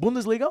everyone else.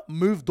 Bundesliga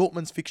moved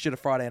Dortmund's fixture to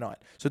Friday night.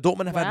 So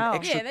Dortmund have had Wow. an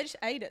extra... Yeah, they just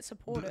ate it,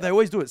 support it. They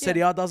always do it. Yeah.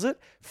 Serie A does it.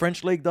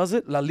 French League does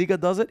it. La Liga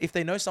does it. If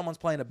they know someone's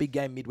playing a big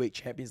game midweek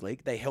Champions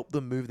League, they help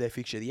them move their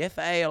fixture. The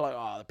FA are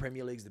like, the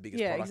Premier League's the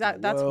biggest Yeah, product exactly.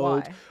 in the That's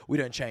world. why. We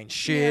don't change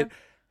shit. Yeah.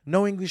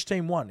 No English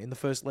team won in the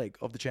first leg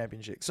of the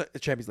Championship, so the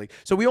Champions League.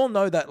 So we all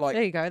know that, like,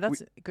 There you go.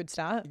 That's a good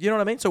start. you know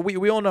what I mean. So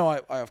we all know.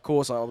 I of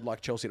course I would like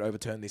Chelsea to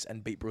overturn this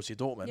and beat Borussia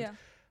Dortmund. Yeah.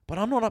 But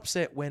I'm not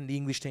upset when the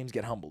English teams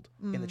get humbled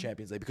in the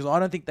Champions League because I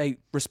don't think they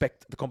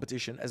respect the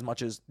competition as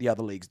much as the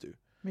other leagues do.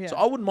 Yeah. So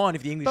I wouldn't mind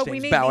if the English But we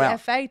teams need bow the out.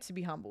 FA to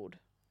be humbled.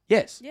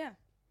 Yes. Yeah.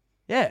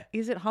 Yeah.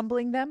 Is it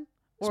humbling them?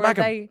 Or Smack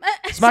are 'em.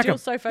 they Smack still 'em.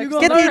 so focused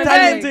got Get on the no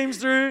Italian FA. teams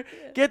through.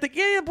 Get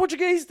the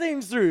Portuguese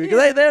teams through.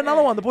 They're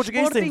another one. The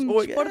Portuguese teams.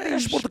 Sporting, Oh, Sporting,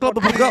 Sport Club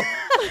de Portugal.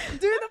 Do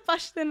the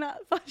pastena.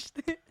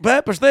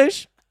 Bem,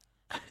 pastéis.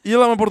 E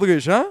lá em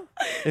português, huh?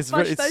 It's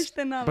Pastéis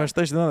de nada.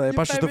 Pastéis de nada. É Your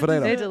pastas de favourite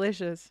Ferreira. They're dessert.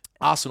 delicious.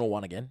 Arsenal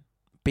won again.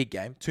 Big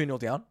game. 2-0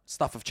 down.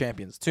 Stuff of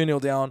champions. 2-0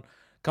 down.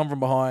 Come from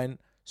behind.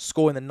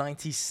 Score in the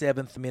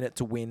 97th minute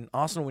to win.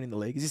 Arsenal winning the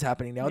league. Is this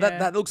happening now? Yeah.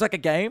 That looks like a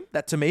game.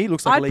 That to me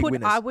looks like league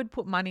winners. I would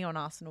put money on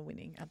Arsenal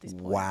winning at this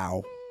point.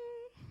 Wow.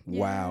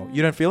 Wow. Yeah.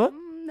 You don't feel it?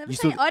 Never You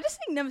say, still- I just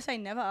think never say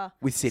never.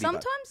 With City, though.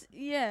 Sometimes,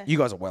 yeah. You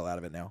guys are well out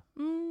of it now.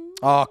 Mm,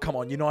 Oh, come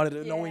on. United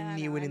are yeah, nowhere I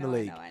near know, winning I the know,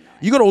 league. I know.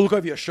 You got to look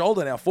over your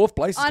shoulder now. Fourth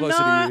place is I closer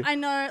to know, you. I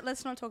know.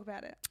 Let's not talk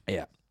about it.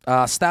 Yeah.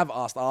 Stav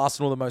asked, are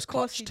Arsenal the most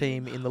course clutch he did.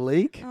 team in the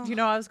league? Oh. You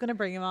know, I was going to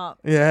bring him up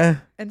Yeah.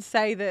 and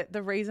say that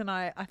the reason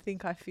I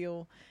think I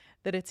feel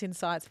that it's in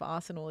sights for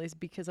Arsenal is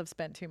because I've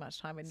spent too much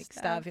time with Nick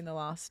Stav in the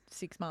last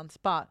 6 months.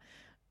 But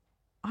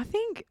I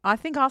think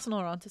Arsenal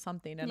are onto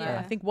something, and I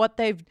Yeah. think what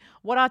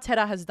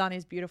Arteta has done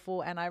is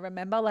beautiful. And I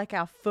remember like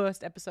our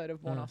first episode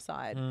of Born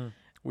Offside,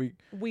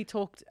 we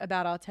talked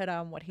about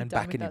Arteta and what he'd And done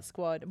with backing him. that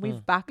squad.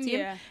 We've backed him,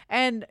 Yeah.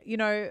 and you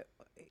know,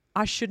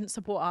 I shouldn't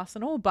support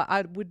Arsenal, but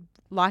I would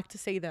like to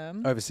see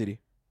them Over City.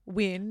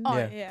 win Oh,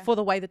 Yeah. yeah. for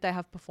the way that they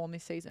have performed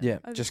this season. Yeah.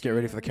 Just get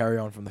ready for the carry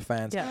on from the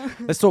fans. Yeah.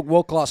 Let's talk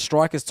world-class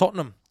strikers.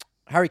 Tottenham.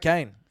 Harry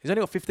Kane. He's only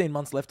got 15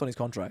 months left on his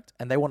contract,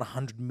 and they want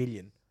 100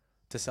 million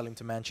to sell him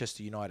to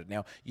Manchester United.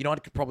 Now,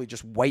 United could probably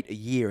just wait a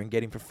year and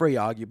get him for free,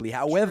 arguably.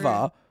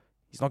 However,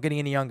 he's not getting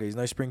any younger. He's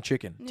no spring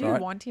chicken. Do you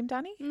want him,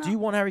 Danny? No. Do you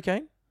want Harry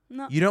Kane?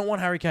 No. You don't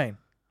want Harry Kane.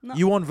 No.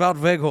 You want Wout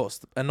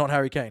Weghorst and not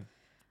Harry Kane.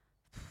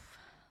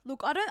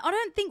 Look, I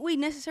don't think we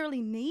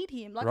necessarily need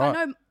him. Like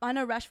Right. I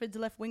know Rashford's a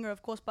left winger,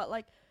 of course, but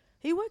like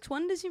he works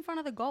wonders in front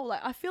of the goal.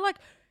 Like I feel like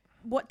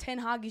what Ten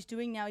Hag is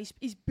doing now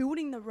is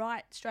building the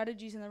right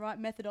strategies and the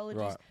right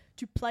methodologies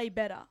to play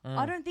better.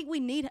 I don't think we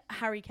need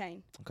Harry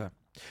Kane. Okay.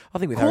 I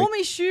think with Call Harry...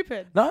 me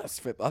stupid. No, it's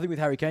fair. I think with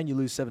Harry Kane, you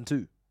lose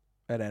 7-2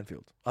 at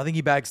Anfield. I think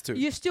he bags 2.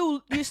 You're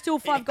still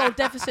 5-goal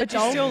deficit, But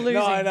you're Joel. still losing.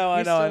 No,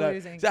 I know. Still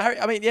losing. So Harry,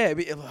 I mean, yeah,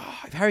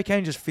 if Harry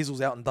Kane just fizzles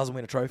out and doesn't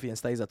win a trophy and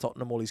stays at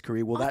Tottenham all his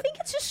career, well, I think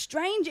it's just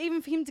strange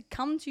even for him to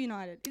come to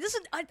United. It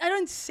doesn't. I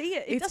don't see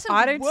it. It doesn't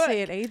I don't work. see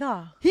it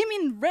either. Him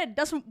in red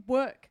doesn't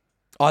work.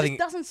 I It think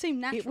just doesn't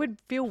seem natural. It would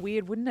feel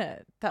weird, wouldn't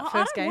it? That I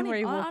first don't game want where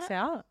he him. I walks don't-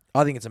 out.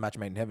 I think it's a match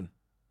made in heaven.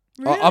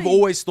 Really? I've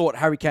always thought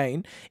Harry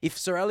Kane, if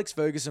Sir Alex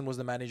Ferguson was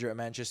the manager at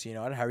Manchester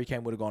United, Harry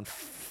Kane would have gone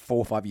 4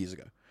 or 5 years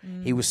ago.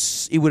 He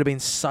would have been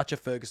such a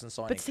Ferguson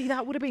signing. But see,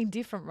 that would have been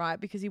different, right?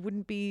 Because he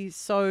wouldn't be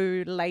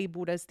so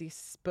labelled as this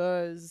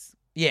Spurs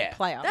yeah.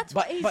 player. That's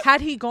But- what he's. but-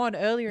 Had he gone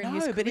earlier in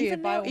his No, career, but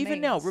even by now, all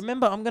now, means.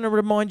 remember, I'm going to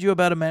remind you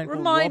about a man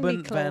Remind me,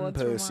 called Robin Van Claude,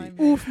 Persie. remind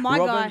me. Oof, my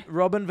guy.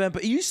 Robin Van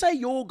Persie. You say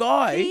your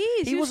guy. He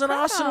is. He He was was an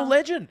cracker. Arsenal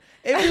legend.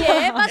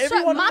 Yeah, but so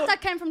everyone Mata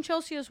thought- came from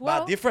Chelsea as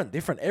well. But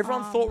different.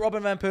 Everyone thought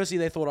Robin Van Persie,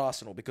 they thought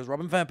Arsenal, because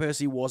Robin Van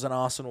Persie was an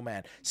Arsenal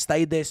man.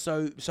 Stayed there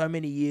so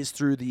many years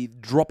through the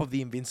drop of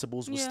the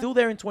Invincibles, was Yeah. still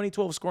there in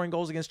 2012 scoring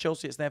goals against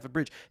Chelsea at Stamford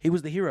Bridge. He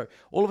was the hero.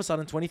 All of a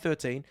sudden,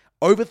 2013,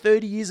 over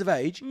 30 years of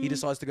age, he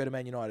decides to go to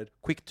Man United.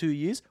 Quick 2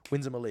 years,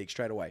 wins him a league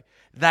straight away.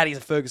 That is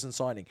a Ferguson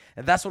signing.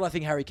 And that's what I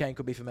think Harry Kane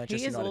could be for Manchester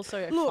he is United.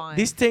 also Look, fine.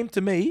 This team,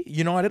 to me,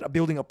 United are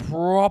building a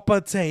proper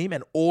team,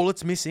 and all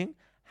it's missing,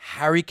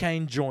 Harry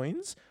Kane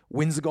joins,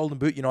 wins the Golden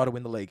Boot, United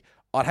win the league.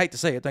 I'd hate to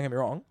see it, don't get me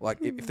wrong. Like,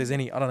 if there's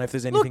any, I don't know if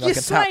there's anything Look, I you're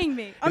can tap. swaying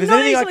me. If I'm there's not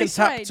anything I easily can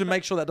tap swayed, to but-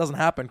 make sure that doesn't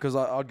happen, because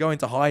I'd go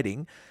into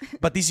hiding.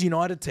 But this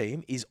United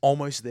team is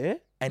almost there,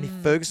 and if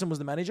Ferguson was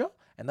the manager,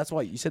 and that's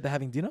why you said they're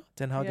having dinner,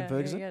 Ten Hag and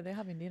Ferguson. Yeah, they're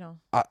having dinner.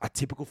 A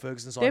typical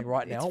Ferguson signing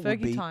right it's now would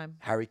Fergie be time.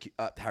 Harry Kane,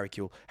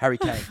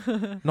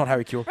 not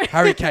Harry Kuehl,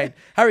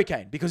 Harry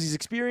Kane, because he's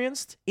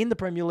experienced in the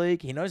Premier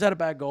League. He knows how to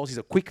bag goals. He's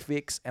a quick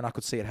fix, and I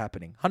could see it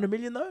happening. 100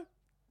 million though,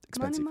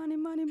 expensive. Money.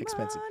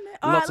 Expensive.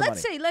 All Lots right,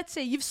 of money. let's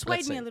see. You've swayed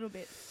Let's me see. a little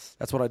bit.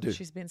 That's what I do.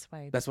 She's been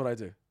swayed. That's what I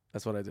do.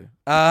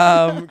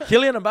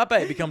 Kylian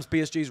Mbappe becomes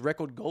PSG's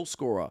record goal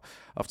scorer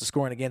after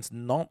scoring against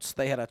Nantes.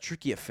 They had a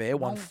tricky affair,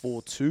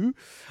 1-4-2.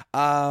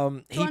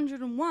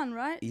 201,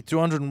 right?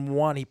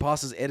 201. He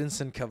passes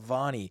Edinson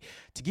Cavani.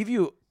 To give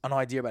you an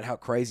idea about how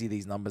crazy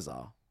these numbers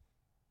are,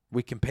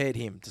 we compared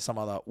him to some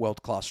other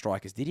world-class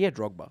strikers. Didier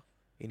Drogba,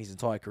 in his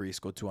entire career,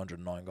 scored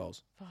 209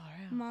 goals. Far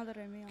out.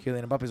 Madre mia.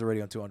 Kylian Mbappe's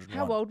already on 201.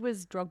 How old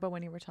was Drogba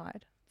when he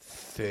retired?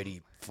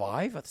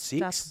 35 at 6?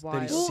 That's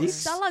wild. Well, 36?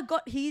 Salah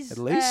got his At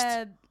least?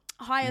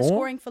 highest More?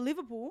 scoring for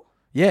Liverpool,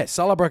 Yeah,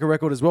 Salah broke a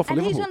record as well for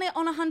and Liverpool. he's only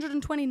on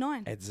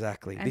 129.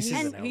 Exactly. And This he's-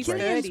 is And an he's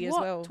outrage. Kylian's 30 as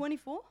what, well.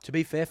 24? To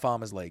be fair,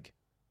 Farmers League.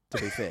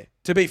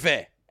 To be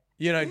fair.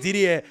 You know,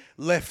 Didier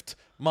left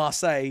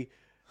Marseille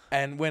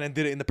and went and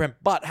did it in the Prem.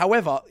 But,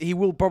 however, he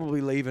will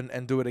probably leave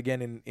and do it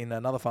again in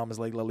another Farmers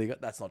League, La Liga.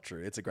 That's not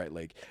true. It's a great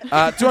league.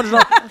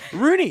 209.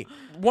 Rooney,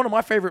 one of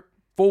my favourite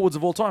forwards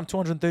of all time,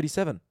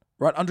 237.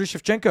 Right? Andriy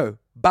Shevchenko,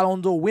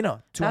 Ballon d'Or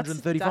winner,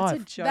 235. That's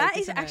a joke. That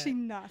is isn't actually it?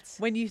 nuts.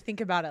 When you think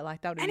about it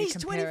like that, when And you he's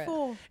compare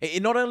 24.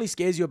 It not only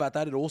scares you about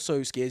that, it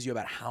also scares you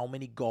about how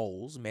many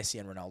goals Messi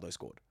and Ronaldo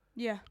scored.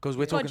 Yeah. Because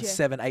we're talking God, yeah.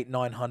 7, 8,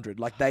 900.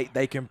 Like,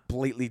 they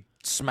completely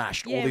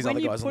smashed all these when other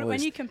you guys on the when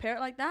list. you compare it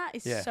like that,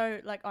 it's Yeah. so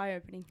like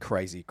eye-opening.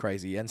 Crazy.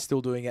 And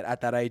still doing it at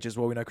that age as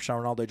well. We know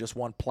Cristiano Ronaldo just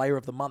won Player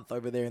of the Month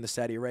over there in the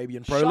Saudi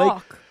Arabian Pro League.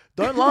 Shock.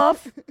 Don't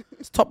laugh.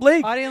 It's top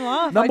league. I didn't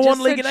laugh. Number I just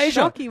one league said in Asia.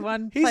 shock he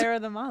won He's- Player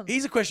of the Month.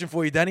 Here's a question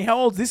for you, Danny. How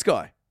old's this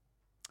guy?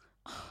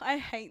 I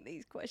hate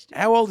these questions.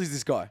 How old is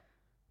this guy?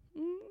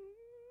 Mm.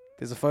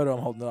 There's a photo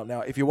I'm holding up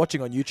now. If you're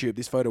watching on YouTube,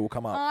 this photo will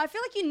come up. I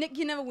feel like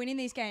you never win in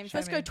these games. Show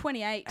Let's me. go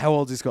 28. How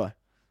old is this guy?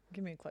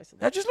 Give me a closer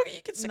Now look. just look at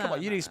you. Can see, come No,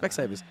 on, you no, need no,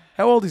 Specsavers.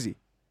 How old is he?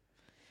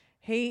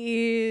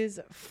 He is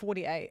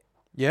 48.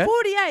 Yeah?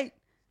 48.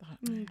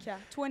 Yeah,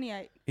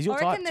 28. He's your I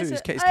type reckon too. there's His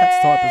a- cat's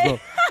type as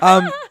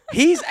well.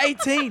 He's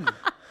 18.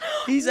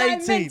 He's No,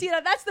 18.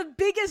 mentira. That's the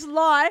biggest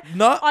lie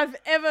No. I've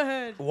ever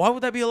heard. Why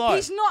would that be a lie?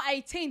 He's not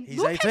 18. He's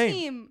Look 18. at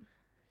him.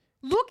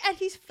 Look at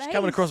his face. He's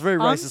coming across very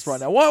I'm racist right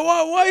now.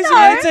 Why is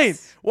No. he 18?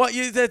 What?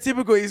 They're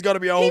typical. He's got to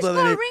be He's older than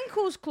got he.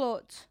 wrinkles,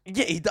 Claude.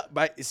 Yeah, he does.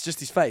 Mate, it's just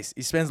his face.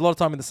 He spends a lot of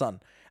time in the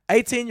sun.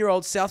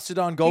 18-year-old South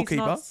Sudan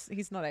goalkeeper.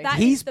 He's not 18. That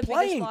He's is the biggest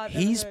playing. lie I've ever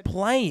He's heard.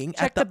 playing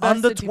Check at the the birth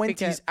under-20s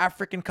certificate.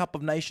 African Cup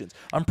of Nations.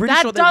 I'm pretty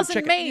That sure they will doesn't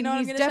check it. mean You know what I'm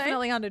he's gonna say?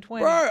 definitely under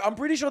 20. Bro, I'm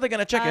pretty sure they're going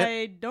to check it.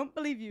 I don't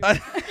believe you.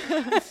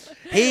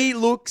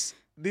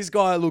 This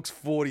guy looks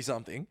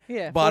 40-something.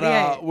 Yeah, But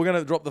 48. we're going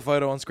to drop the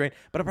photo on screen.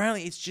 But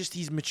apparently it's just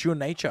his mature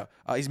nature,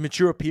 his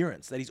mature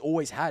appearance that he's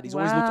always had. He's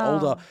always looked Wow.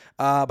 older.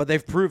 But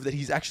they've proved that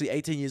he's actually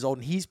 18 years old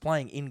and he's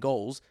playing in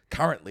goals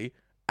currently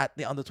at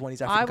the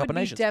under-20s African I Cup would of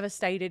be Nations.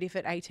 devastated if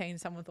at 18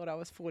 someone thought I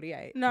was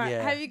 48. No,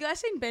 Yeah. have you guys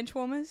seen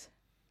Benchwarmers?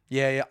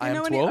 Yeah, I You am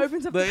know when he 12.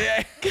 opens up But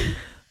yeah.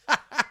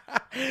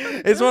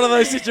 It's one of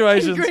those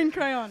situations. Green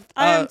crayon.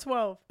 I am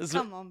 12.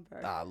 Come on,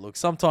 bro. Look,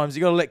 sometimes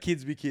you got to let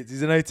kids be kids.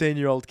 He's an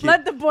 18-year-old kid.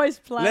 Let the boys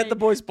play. Let the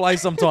boys play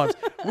sometimes,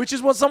 which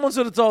is what someone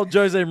sort of told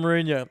Jose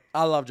Mourinho.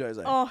 I love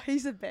Jose. Oh,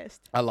 he's the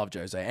best. I love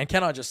Jose. And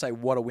can I just say,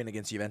 what a win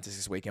against Juventus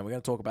this weekend. We're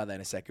going to talk about that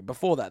in a second.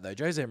 Before that, though,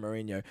 Jose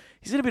Mourinho,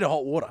 he's in a bit of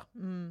hot water,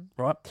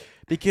 right?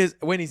 Because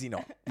when is he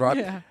not, right?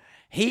 Yeah.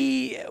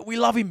 We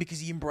love him because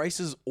he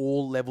embraces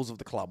all levels of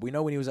the club. We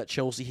know when he was at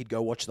Chelsea, he'd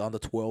go watch the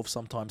under-12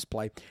 sometimes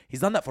play. He's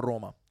done that for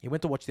Roma. He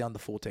went to watch the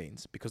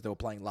under-14s because they were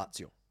playing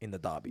Lazio in the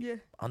derby. Yeah.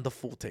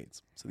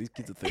 Under-14s. So these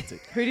kids are 13.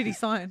 Who did he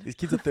sign? These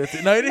kids are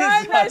 13. No, it is.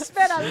 No,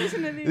 Spencer,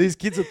 listen to this. These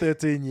kids are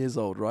 13 years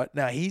old, right?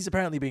 Now, he's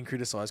apparently being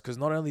criticised because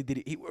not only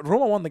did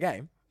Roma won the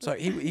game, so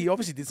he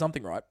obviously did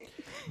something right,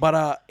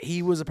 but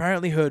he was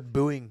apparently heard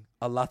booing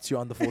a Lazio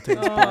under-14s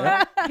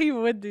player. He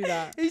would do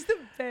that. He's the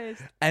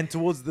best. And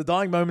towards the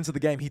dying moments of the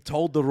game, he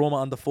told the Roma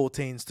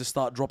under-14s to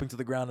start dropping to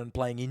the ground and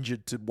playing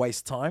injured to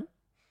waste time.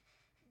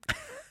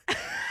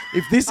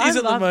 If this I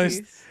isn't the love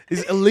most this.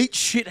 is elite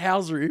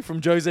shithousery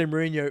from Jose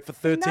Mourinho for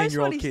He knows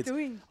 13-year-old what he's kids,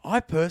 doing. I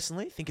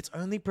personally think it's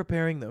only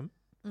preparing them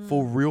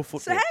for real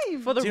football.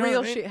 Same. For the Do you know real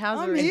what I mean? shit house.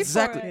 I'm here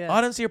Exactly. for it. Yeah.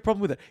 I don't see a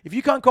problem with it. If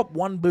you can't cop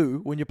one boo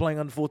when you're playing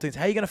under 14s,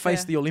 how are you going to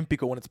face Yeah. the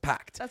Olympico when it's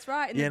packed? That's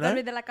right. In You the know?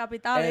 Derby de la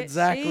Capitale.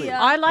 Exactly. See ya.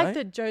 I like Right?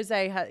 that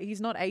Jose,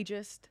 he's not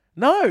ageist.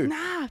 No.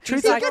 Nah,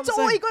 Treat he that got the all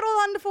same. he got all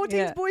under 14s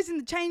Yeah. boys in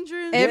the change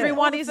room.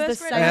 Everyone all is the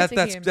first same. grade. Hey, to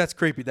that's him. that's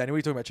creepy, Danny. What are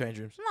you talking about change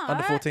rooms? No,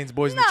 Under 14s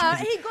boys in no, the change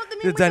room. he got them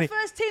Yeah, in with Danny. the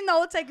first team. They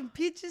all taking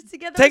pictures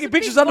together. Taking It was a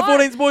pictures big under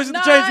vibe. 14s boys in the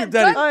No, change room,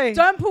 Danny. Oi.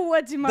 Don't put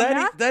words in my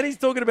mouth. Danny's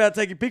talking about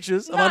taking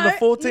pictures of No, under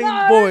 14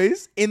 no.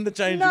 boys in the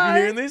change room. No. You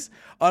hearing this?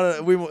 I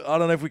don't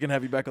know if we can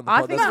have you back on the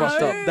I pod. think That's no.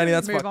 fucked up. Danny,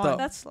 that's Move fucked on. up.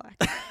 That's slack.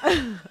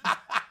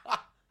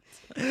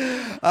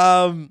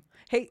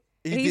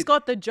 He's did-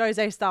 got the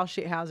Jose style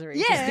shithousery.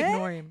 Just Yeah.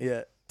 ignore him.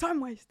 Yeah. Time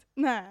waste.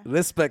 Nah.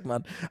 Respect,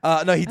 man.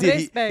 No, he did.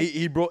 Respect.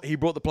 He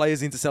brought the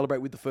players in to celebrate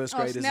with the first Oh,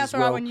 graders so now as it's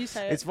alright well. when you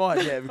say it. It's fine.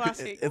 Yeah, because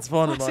Classic. it's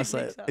fine when I Classic say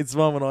it. mix-up. It's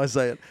fine when I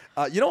say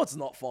it. You know what's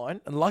not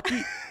fine? And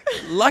lucky,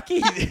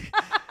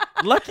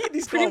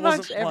 this guy Pretty wasn't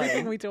much everything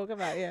playing. we talk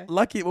about, yeah.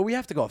 Lucky, well, we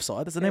have to go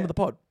offside. That's the name Yeah. of the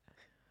pod.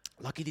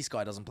 Lucky this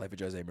guy doesn't play for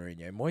Jose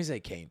Mourinho. Moise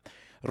Kean.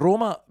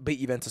 Roma beat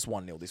Juventus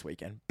 1-0 this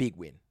weekend. Big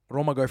win.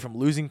 Roma go from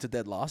losing to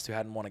dead last, who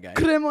hadn't won a game.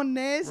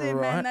 Cremonese,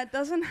 Right. man. That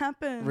doesn't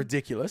happen.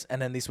 Ridiculous.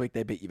 And then this week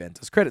they beat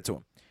Juventus. Credit to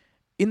him.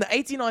 In the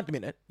 89th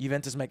minute,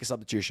 Juventus make a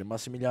substitution.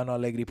 Massimiliano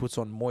Allegri puts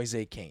on Moise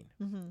Kean.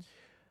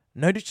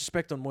 No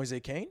disrespect on Moise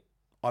Kean.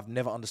 I've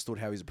never understood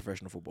how he's a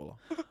professional footballer.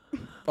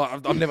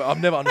 I've never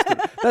understood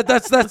it.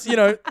 That's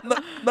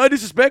no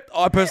disrespect.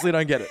 I personally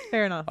don't get it.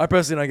 Fair enough. I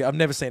personally don't get it. I've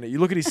never seen it. You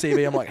look at his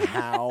CV, I'm like,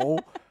 how?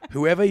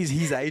 Whoever is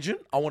his agent,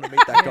 I want to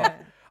meet that guy.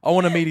 I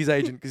want to meet his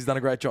agent because he's done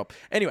a great job.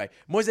 Anyway,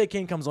 Moise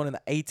Kean comes on in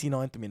the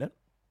 89th minute.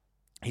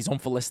 He's on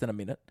for less than a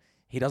minute.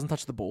 He doesn't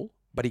touch the ball,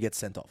 but he gets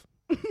sent off.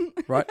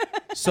 Right?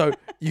 So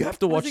you have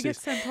to watch Does he get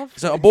this. sent off?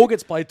 So a ball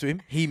gets played to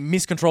him. He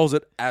miscontrols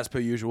it as per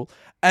usual.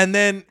 And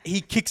then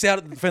he kicks out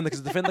at the defender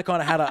because the defender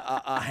kind of had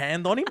a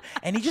hand on him.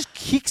 And he just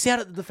kicks out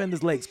at the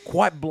defender's legs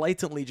quite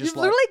blatantly. Just You've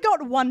like, literally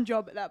got one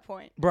job at that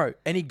point. bro.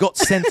 And he got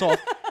sent off.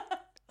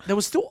 There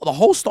was still the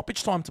whole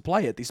stoppage time to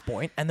play at this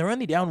point, and they're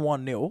only down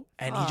 1-0,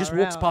 and he just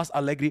walks past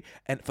Allegri.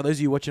 And for those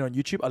of you watching on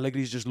YouTube,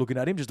 Allegri's just looking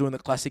at him, just doing the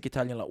classic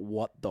Italian, like,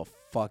 what the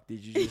fuck did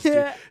you just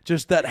do?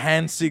 Just that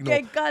hand signal.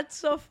 Che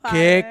cazzo fai?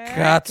 Che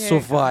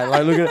cazzo fai?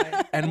 Like, look at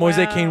it. And Moise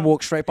Wow. Kean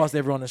walks straight past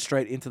everyone and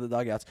straight into the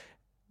dugouts.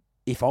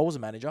 If I was a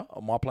manager,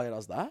 or my player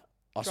does that,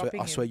 I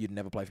Dropping swear him. you'd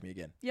never play for me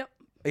again. Yep.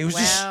 It was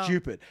just Wow.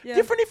 stupid. Yeah.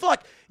 Different if,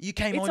 like, you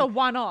came It's on, a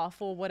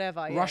one-off or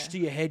whatever. rushed to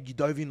your head, you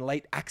dove in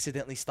late,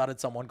 accidentally stuttered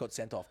someone, got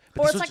sent off. But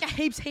Or this it's was like a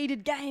heaps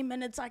heated game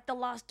and it's like the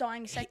last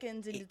dying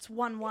seconds and it's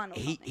 1-1 or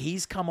something.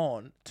 he's come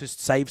on to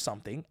save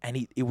something,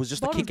 and it was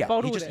just a Bottled- kick out.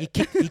 bottled He it.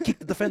 kicked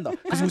the defender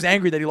because he was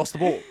angry that he lost the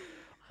ball.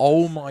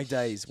 Oh my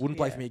days! Wouldn't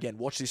play for me again.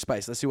 Watch this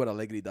space. Let's see what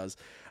Allegri does.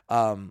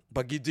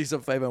 But do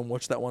yourself a favor and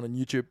watch that one on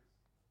YouTube.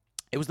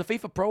 It was the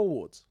FIFA Pro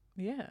Awards.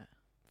 Yeah.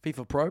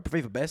 FIFA Pro,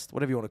 FIFA Best,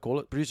 whatever you want to call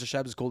it. Producer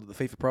Shabs has called it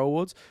the FIFA Pro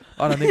Awards.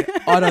 I don't think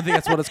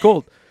that's what it's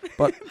called.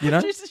 But you know,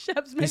 Producer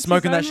Shabs makes he's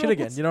smoking that his own shit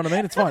again. rules. You know what I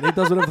mean? It's fine. He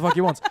does whatever the fuck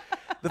he wants.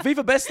 The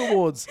FIFA Best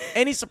Awards.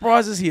 Any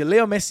surprises here?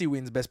 Leo Messi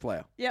wins Best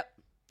Player. Yep.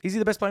 Is he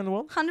the best player in the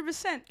world?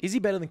 100%. Is he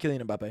better than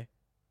Kylian Mbappe?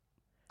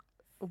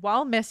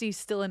 While Messi's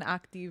still an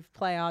active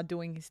player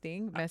doing his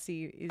thing,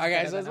 Messi is. Okay,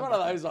 better so than it's one of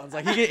Mbappe. those ones.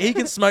 Like he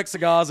can smoke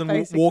cigars and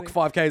walk Basically.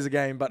 5Ks a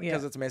game, but Yeah.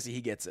 because it's Messi,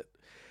 he gets it.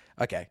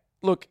 Okay.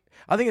 Look,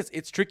 I think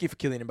it's tricky for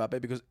Kylian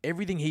Mbappe because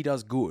everything he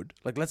does good,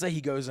 like let's say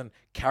he goes and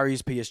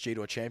carries PSG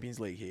to a Champions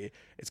League here,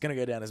 it's going to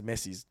go down as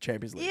Messi's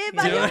Champions League. Yeah, Do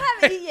but you know he'll what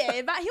I mean?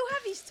 have he'll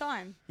have his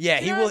time. Yeah,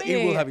 Do he you know will. what I He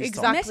mean? will have his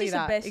time. Exactly Messi's the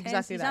that. best, hands,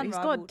 Exactly he's that. He's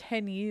got unrivaled.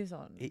 10 years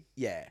on.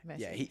 Yeah,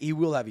 Messi. he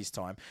will have his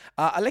time.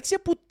 Alexia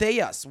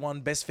Putellas won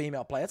Best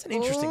Female Player. That's an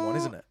interesting one,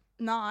 isn't it?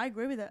 No, I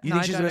agree with it. You No,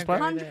 think I she's the don't best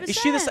player? agree with it. Is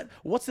she the 100%. same?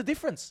 What's the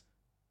difference?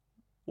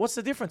 What's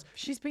the difference?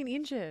 She's been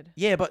injured.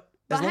 Yeah, but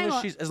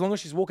As long as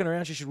she's walking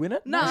around, she should win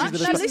it. No, She's the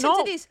no, best listen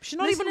to this. She's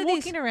not Listen even to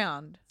this. walking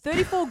around.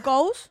 34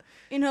 goals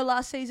in her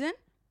last season.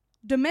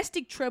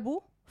 Domestic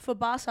treble for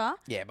Barca.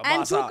 Yeah, but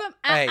and Barca- took them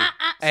hey,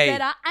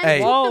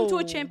 and took them to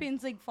a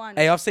Champions League final.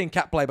 Hey, I've seen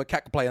Kat play, but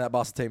Kat can play in that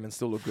Barca team and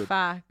still look good.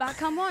 Fact. But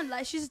come on,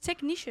 like she's a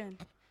technician.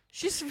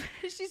 She's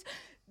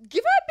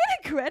give her a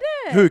bit of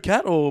credit. Who,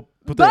 Kat or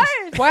Putellas?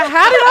 Both. Well,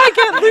 how did I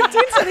get looped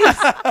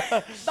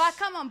into this? But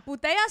come on,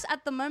 Putellas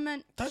at the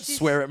moment. Don't she's-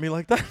 swear at me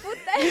like that.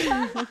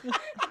 Putellas.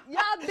 Yeah,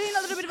 I'm being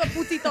a little bit of a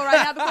putito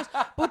right now because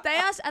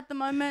Putellas at the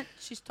moment,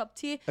 she's top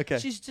tier. Okay.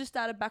 She's just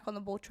started back on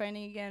the ball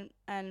training again,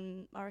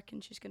 and I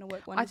reckon she's going to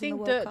work I wonders in the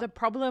think World the Cup.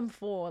 problem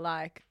for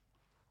like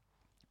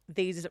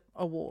these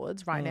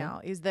awards right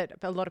now is that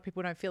a lot of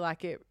people don't feel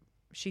like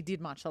she did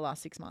much the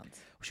last 6 months.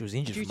 She was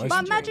injured Due for to most But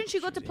of the imagine game. she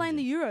got to was play in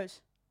the injured. Euros.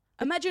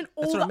 Imagine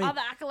all That's the what I mean.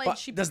 other accolades But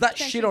she does that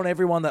shit potentially- on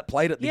everyone that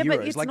played at the Yeah,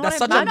 but Euros? it's Like not that's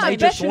such no, a no,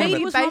 major Beth Mead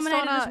tournament. was based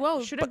nominated on as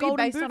well. Should But it be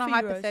Golden based Boot on a for Euros.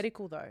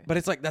 hypothetical though? But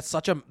it's like the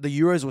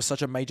Euros was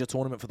such a major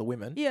tournament for the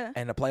women. Yeah.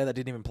 And a player that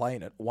didn't even play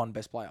in it won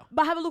best player.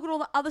 But have a look at all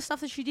the other stuff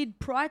that she did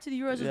prior to the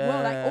Euros as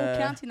well. Like all Yeah.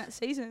 counts in that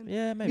season.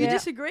 Yeah, maybe. You Yeah.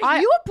 disagree? I-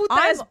 You were Putellas'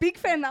 I'm- big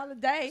fan the other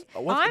day.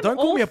 I'm Don't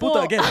call me a all puta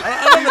for- again.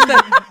 I don't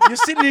understand. You're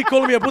sitting here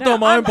calling me a puta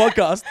on my own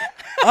podcast.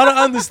 I don't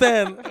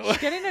understand. She's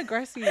getting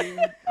aggressive.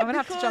 I'm gonna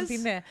have to jump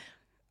in there.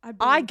 I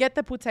believe- get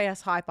the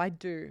Putellas hype. I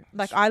do.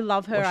 Like I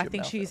love her. Wash I your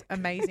think mouth she's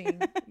amazing.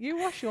 You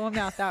wash your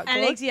mouth out, Gord.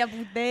 Alexia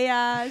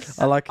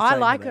Putellas. I like. I saying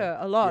like name. her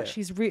a lot. Yeah.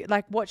 She's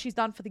like what she's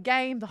done for the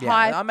game, the Yeah,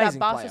 hype. amazing That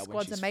Barca player when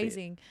squad's she's fit.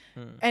 amazing,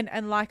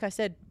 and like I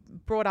said,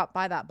 brought up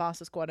by that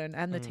Barca squad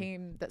and the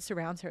team that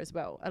surrounds her as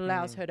well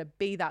allows her to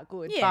be that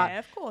good. Yeah,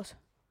 of course.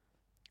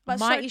 But But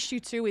my so- issue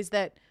too is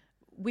that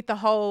with the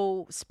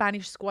whole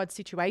Spanish squad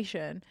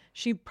situation,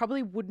 she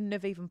probably wouldn't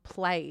have even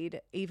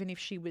played even if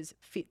she was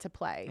fit to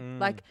play.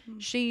 Like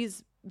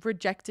she's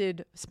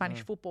rejected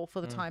Spanish football for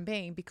the time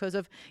being because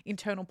of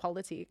internal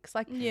politics.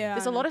 Like Yeah,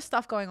 there's I a lot know. of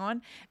stuff going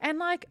on. And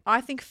like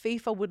I think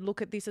FIFA would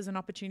look at this as an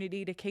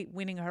opportunity to keep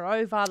winning her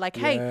over. Like,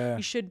 Yeah.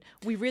 hey,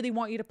 we really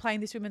want you to play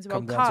in this Women's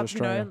Come World down to Cup. You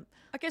Australia. know,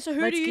 Okay, so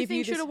who Let's do you give think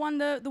you should this- have won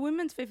the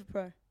women's FIFA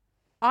Pro?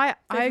 I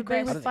FIFA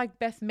agree best. with like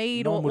Beth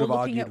Mead No or one would have looking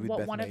argued at with what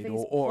Beth one of Mead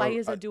these or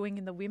players are doing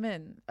in the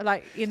women,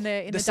 like in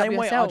the same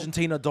way WSL.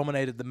 Argentina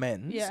dominated the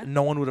men's, Yeah.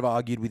 no one would have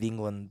argued with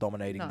England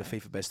dominating No. the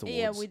FIFA Best Awards.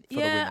 Yeah, for the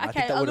women. okay. I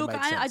think that would have Look,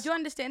 made I sense. do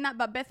understand that,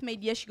 but Beth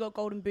Mead, yes, she got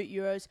Golden Boot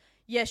Euros.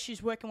 Yes,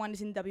 she's working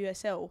wonders in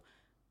WSL,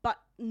 but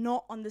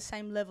not on the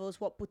same level as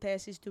what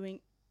Putellas is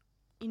doing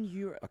in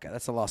Europe. Okay,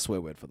 that's the last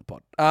swear word for the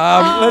pod.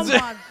 Oh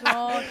my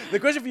god! The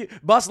question for you: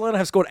 Barcelona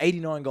have scored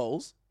 89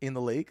 goals in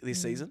the league this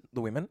season,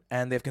 the women,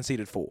 and they've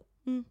conceded 4.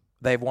 Mm.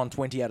 They've won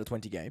 20 out of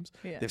 20 games.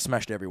 Yeah. They've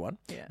smashed everyone.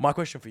 Yeah. My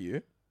question for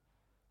you: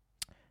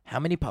 how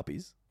many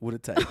puppies would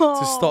it take to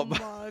Oh stop?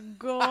 my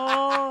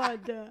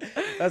god!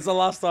 That's the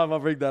last time I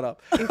bring that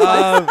up.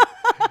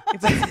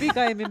 If I speak,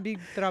 I am in big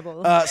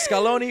trouble.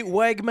 Scaloni,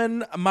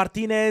 Wegman,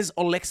 Martinez,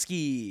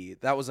 Oleksky.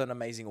 That was an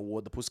amazing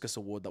award, the Puskas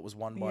Award that was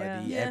won by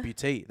Yeah. the Yeah.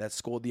 amputee that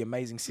scored the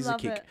amazing scissor Love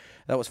kick. it.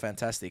 That was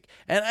fantastic.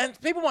 And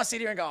people might sit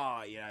here and go,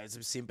 oh, it's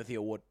a sympathy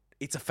award.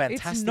 It's a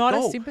fantastic it's not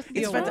goal. a sympathy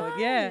It's award.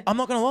 fantastic. Yeah. I'm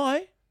not going to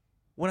lie.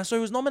 When I saw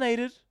he was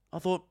nominated, I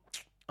thought,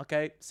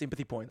 okay,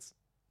 sympathy points.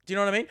 Do you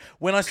know what I mean?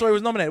 When I saw he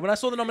was nominated, when I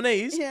saw the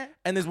nominees, Yeah.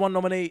 and there's one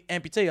nominee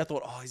amputee, I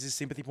thought, oh, is this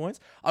sympathy points?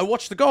 I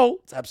watched the goal.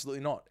 It's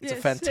absolutely not. It's a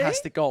Yeah,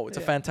 fantastic goal. It's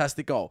a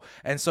fantastic goal.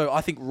 And so I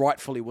think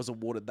rightfully was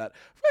awarded that.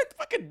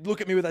 Fucking look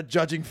at me with that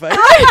judging face.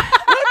 What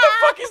the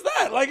fuck is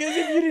that? Like, as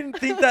if you didn't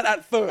think that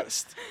at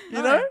first.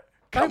 You know? Don't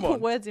Come put on.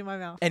 words in my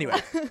mouth.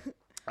 Anyway.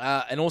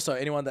 And also,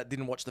 anyone that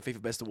didn't watch the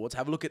FIFA Best Awards,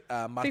 have a look at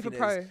Martinez. FIFA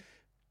Pro.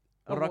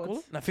 What did I call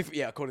Awards. it? No, FIFA,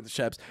 yeah, according to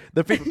Shabs.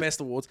 The FIFA Best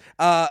Awards.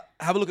 Have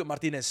a look at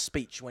Martinez's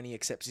speech when he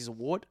accepts his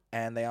award,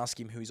 and they ask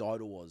him who his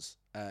idol was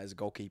as a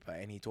goalkeeper,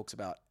 and he talks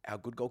about how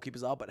good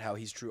goalkeepers are, but how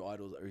his true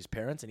idols are his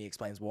parents, and he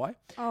explains why.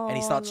 And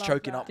he Oh, starts I love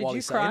choking that. up Did while you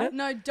he's cry? saying it.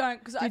 No, don't,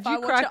 because if Did I you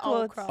watch cry, it, I'll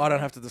Claude? cry. I don't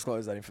have to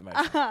disclose that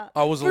information.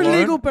 I was For alone.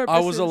 legal I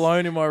was purposes.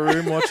 alone in my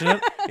room watching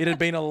it. It had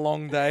been a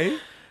long day,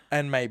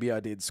 and maybe I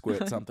did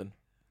squirt something.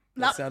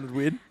 That Nope. sounded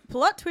weird.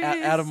 Plot twist.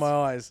 Out of my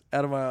eyes.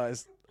 Out of my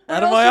eyes. What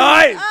Out of else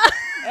my you-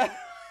 eyes.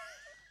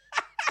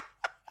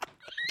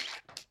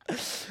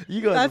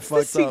 You guys That's are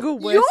the fucked single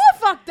up. worst. You're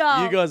fucked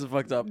up. You guys are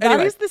fucked up. That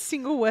Anyway, is the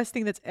single worst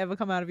thing that's ever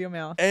come out of your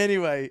mouth.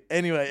 anyway. Why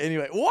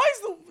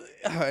is the...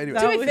 anyway.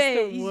 That To be was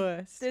fair, the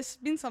worst. there's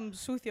been some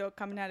sucio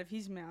coming out of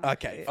his mouth.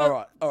 Okay, all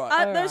right. Those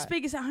Alright.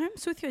 speakers at home,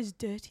 sucio is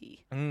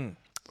dirty.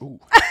 Ooh.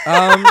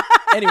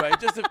 Anyway,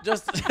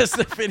 just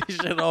to finish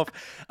it off,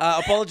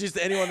 apologies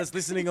to anyone that's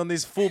listening on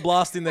this full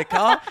blast in their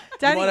car.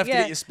 Danny, you might have to yeah.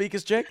 get your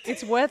speakers checked.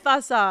 It's worth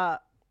us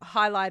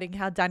highlighting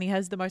how Danny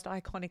has the most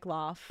iconic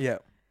laugh Yeah.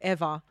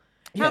 ever.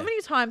 Yeah. How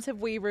many times have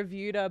we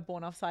reviewed a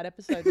Born Offside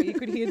episode where you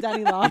could hear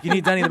Danny laugh? You can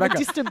hear Danny in the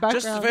background. Distant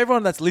background. Just for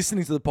everyone that's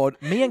listening to the pod,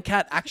 me and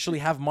Kat actually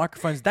have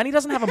microphones. Danny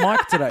doesn't have a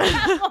mic today.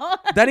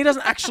 Danny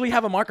doesn't actually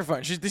have a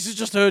microphone. This is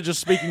just her just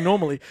speaking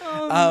normally.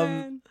 Oh,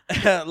 man.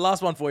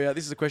 Last one for you.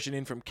 This is a question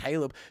in from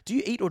Caleb. Do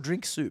you eat or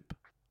drink soup?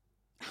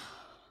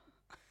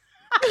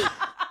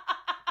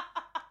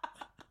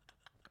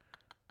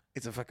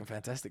 It's a fucking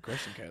fantastic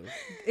question, Caleb.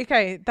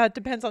 Okay, that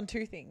depends on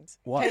two things.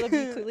 What? Caleb,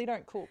 you clearly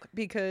don't cook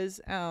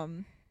because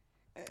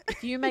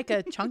if you make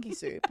a chunky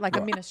soup, like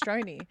a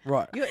minestrone,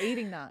 Right. you're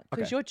eating that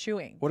because Okay. you're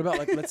chewing. What about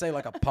let's say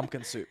a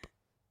pumpkin soup?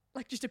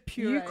 Like just a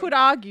puree. You could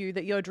argue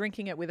that you're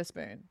drinking it with a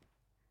spoon.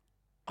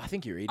 I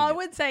think you're eating I it.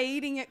 would say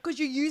eating it because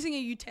you're using a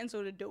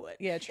utensil to do it.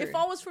 Yeah, true. If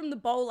I was from the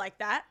bowl like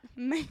that,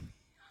 maybe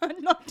I'm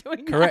not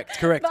doing Correct.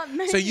 that.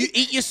 But So you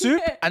eat your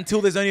soup Yeah.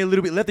 until there's only a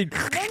little bit left, and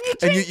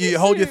drink you your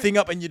hold your soup. thing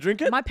up and you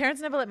drink it. My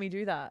parents never let me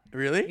do that.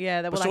 Really?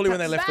 Yeah, they were But like, surely when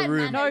they "That's left the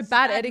room. No,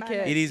 bad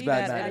etiquette. It is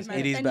bad manners.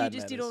 It is and bad you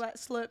just did manners. all that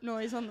slurp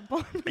noise on the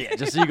bottom. Yeah,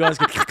 just so you guys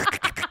can.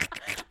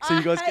 So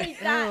you guys I can. hate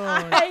that. Oh, I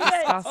it's hate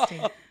it.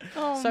 disgusting.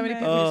 Oh, So many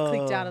man. people just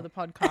clicked out of the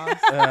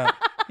podcast.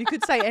 You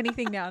could say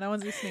anything now. No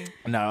one's listening.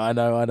 No, I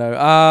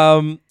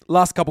know.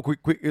 Last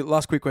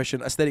quick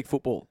question. Aesthetic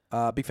football.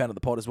 Big fan of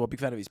the pod as well. Big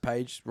fan of his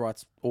page.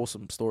 Writes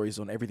awesome stories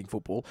on everything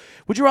football.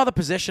 Would you rather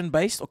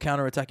possession-based or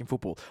counter-attacking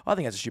football? I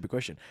think that's a stupid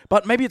question,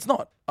 but maybe it's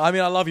not. I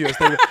mean, I love you,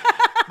 aesthetic.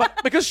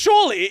 But because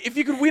surely, if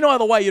you could win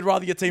either way, you'd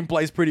rather your team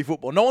plays pretty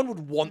football. No one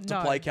would want to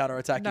No. play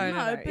counter-attacking. No.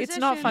 No, It's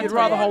not possession fun. You'd to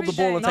rather watch. hold the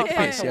ball and Not take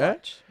fun piss, to yeah?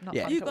 watch. Not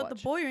Yeah. fun You to got the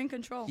watch. ball, you're in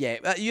control.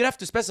 Yeah, you'd have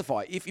to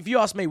specify. If you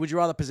ask me, would you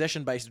rather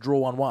possession-based draw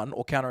 1-1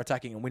 or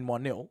counter-attacking and win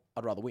 1-0?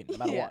 I'd rather win, no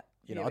matter Yeah. what.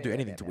 You know, Yeah, I'd do yeah,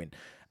 anything yeah, to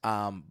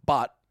win.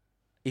 But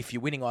if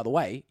you're winning either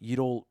way, you'd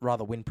all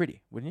rather win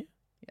pretty, wouldn't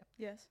you?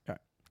 Yes. Right.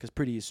 Because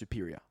pretty is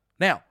superior.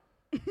 Now,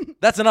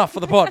 that's enough for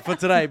the pod for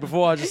today.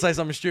 Before I just say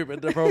something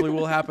stupid, that probably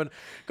will happen.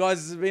 Guys,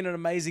 this has been an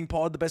amazing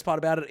pod. The best part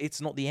about it,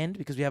 it's not the end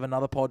because we have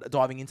another pod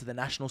diving into the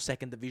National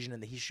Second Division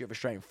and the history of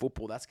Australian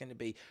football. That's going to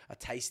be a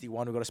tasty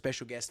one. We've got a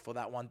special guest for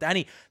that one.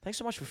 Danny, thanks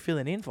so much for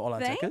filling in for All Our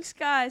Thanks, Techers.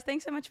 guys.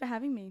 Thanks so much for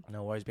having me.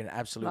 No worries, been an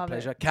absolute Love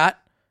pleasure. it. Kat,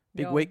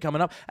 big Yo. week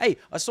coming up. Hey,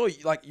 I saw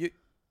you,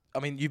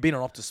 you've been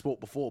on Optus Sport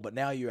before, but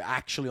now you're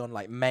actually on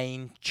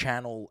main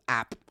channel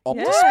app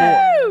Optus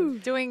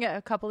Sport. Doing it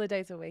a couple of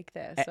days a week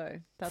there, so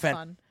that's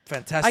fun.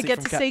 Fantastic. I get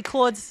from to Kat. see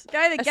Claude's Go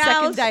the a gals.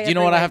 second day. Do you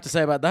know what every I have week. to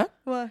say about that?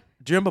 What?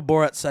 Do you remember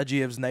Borat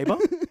Sajiev's neighbor?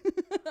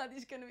 That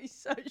is going to be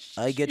so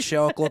I get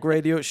shower clock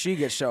radio, she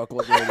gets shower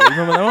clock radio. You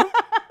remember that one?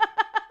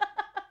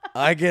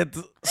 I get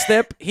the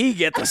step, he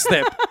get the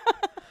step.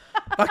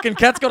 Fucking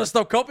Kat's got to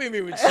stop copying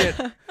me with shit.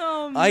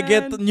 Oh, man. I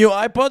get the new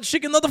iPod, she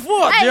can not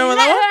afford. Hey, Do you remember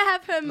let that one? her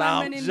have her No, I'm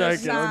moment in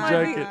joking, the I'm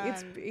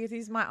sun. joking. It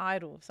is my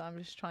idol, so I'm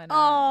just trying to.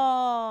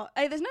 Oh,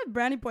 hey, there's no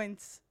brownie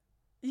points.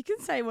 You can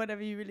say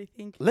whatever you really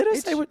think. Let her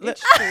It's, say what. it's Let,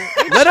 true.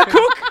 It's let her true.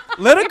 cook.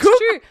 Let her It's cook.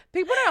 true.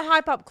 People don't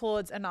hype up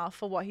Claude's enough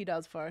for what he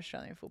does for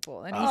Australian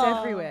football, and he's Oh.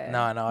 everywhere. No,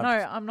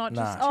 I'm not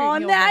just. Nah. Oh,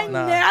 tooting your now, horn.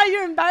 No. now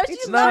you're embarrassed.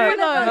 It's You true, love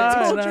no, it. it's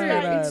all no, true.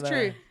 no, It's no.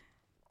 true.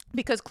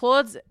 Because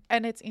Claude's,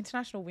 and it's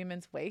International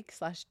Women's Week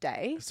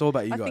 /Day. It's all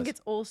about you I guys. think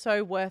it's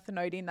also worth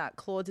noting that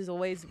Claude's is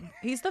always,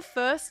 he's the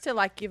first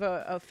to give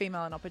a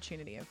female an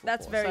opportunity in football.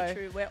 That's very So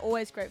true. We're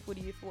always grateful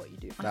to you for what you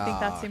do. I think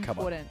that's Ah, come on.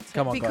 important.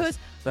 Come on, guys. because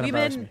Don't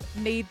embarrass women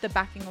need the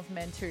backing of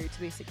men too to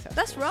be successful.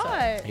 That's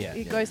right. So Yeah,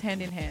 it yeah. goes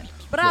hand in hand.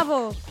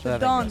 Bravo. That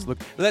Don. thing goes. Look,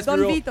 let's Don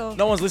be real. Vito.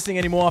 No one's listening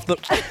anymore after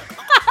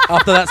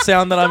that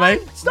sound that I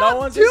made. Stop no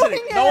one's doing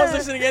listening. No one's it.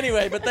 listening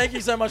anyway. But thank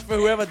you so much for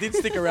whoever did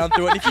stick around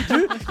through it.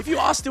 And if you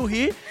are still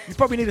here, you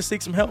probably need to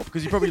seek some help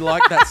because you probably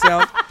like that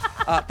sound.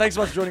 Thanks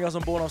so much for joining us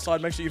on Born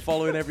Offside. Make sure you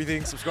follow and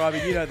everything,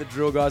 subscribing. You know the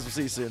drill, guys. We'll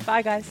see you soon.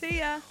 Bye, guys. See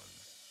ya.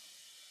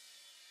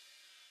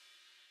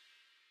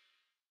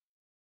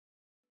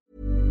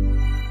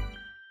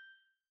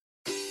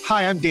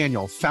 Hi, I'm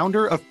Daniel,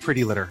 founder of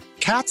Pretty Litter.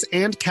 Cats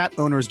and cat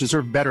owners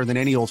deserve better than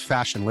any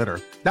old-fashioned litter.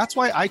 That's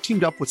why I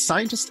teamed up with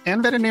scientists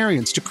and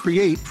veterinarians to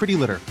create Pretty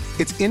Litter.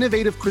 Its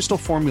innovative crystal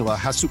formula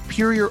has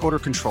superior odor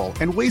control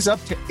and weighs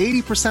up to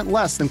 80%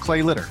 less than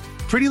clay litter.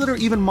 Pretty Litter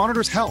even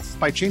monitors health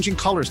by changing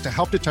colors to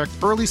help detect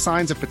early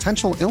signs of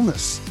potential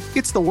illness.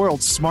 It's the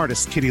world's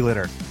smartest kitty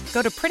litter.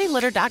 Go to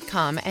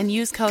prettylitter.com and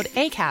use code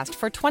ACAST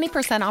for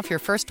 20% off your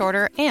first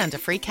order and a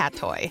free cat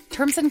toy.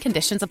 Terms and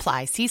conditions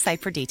apply. See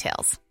site for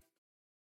details.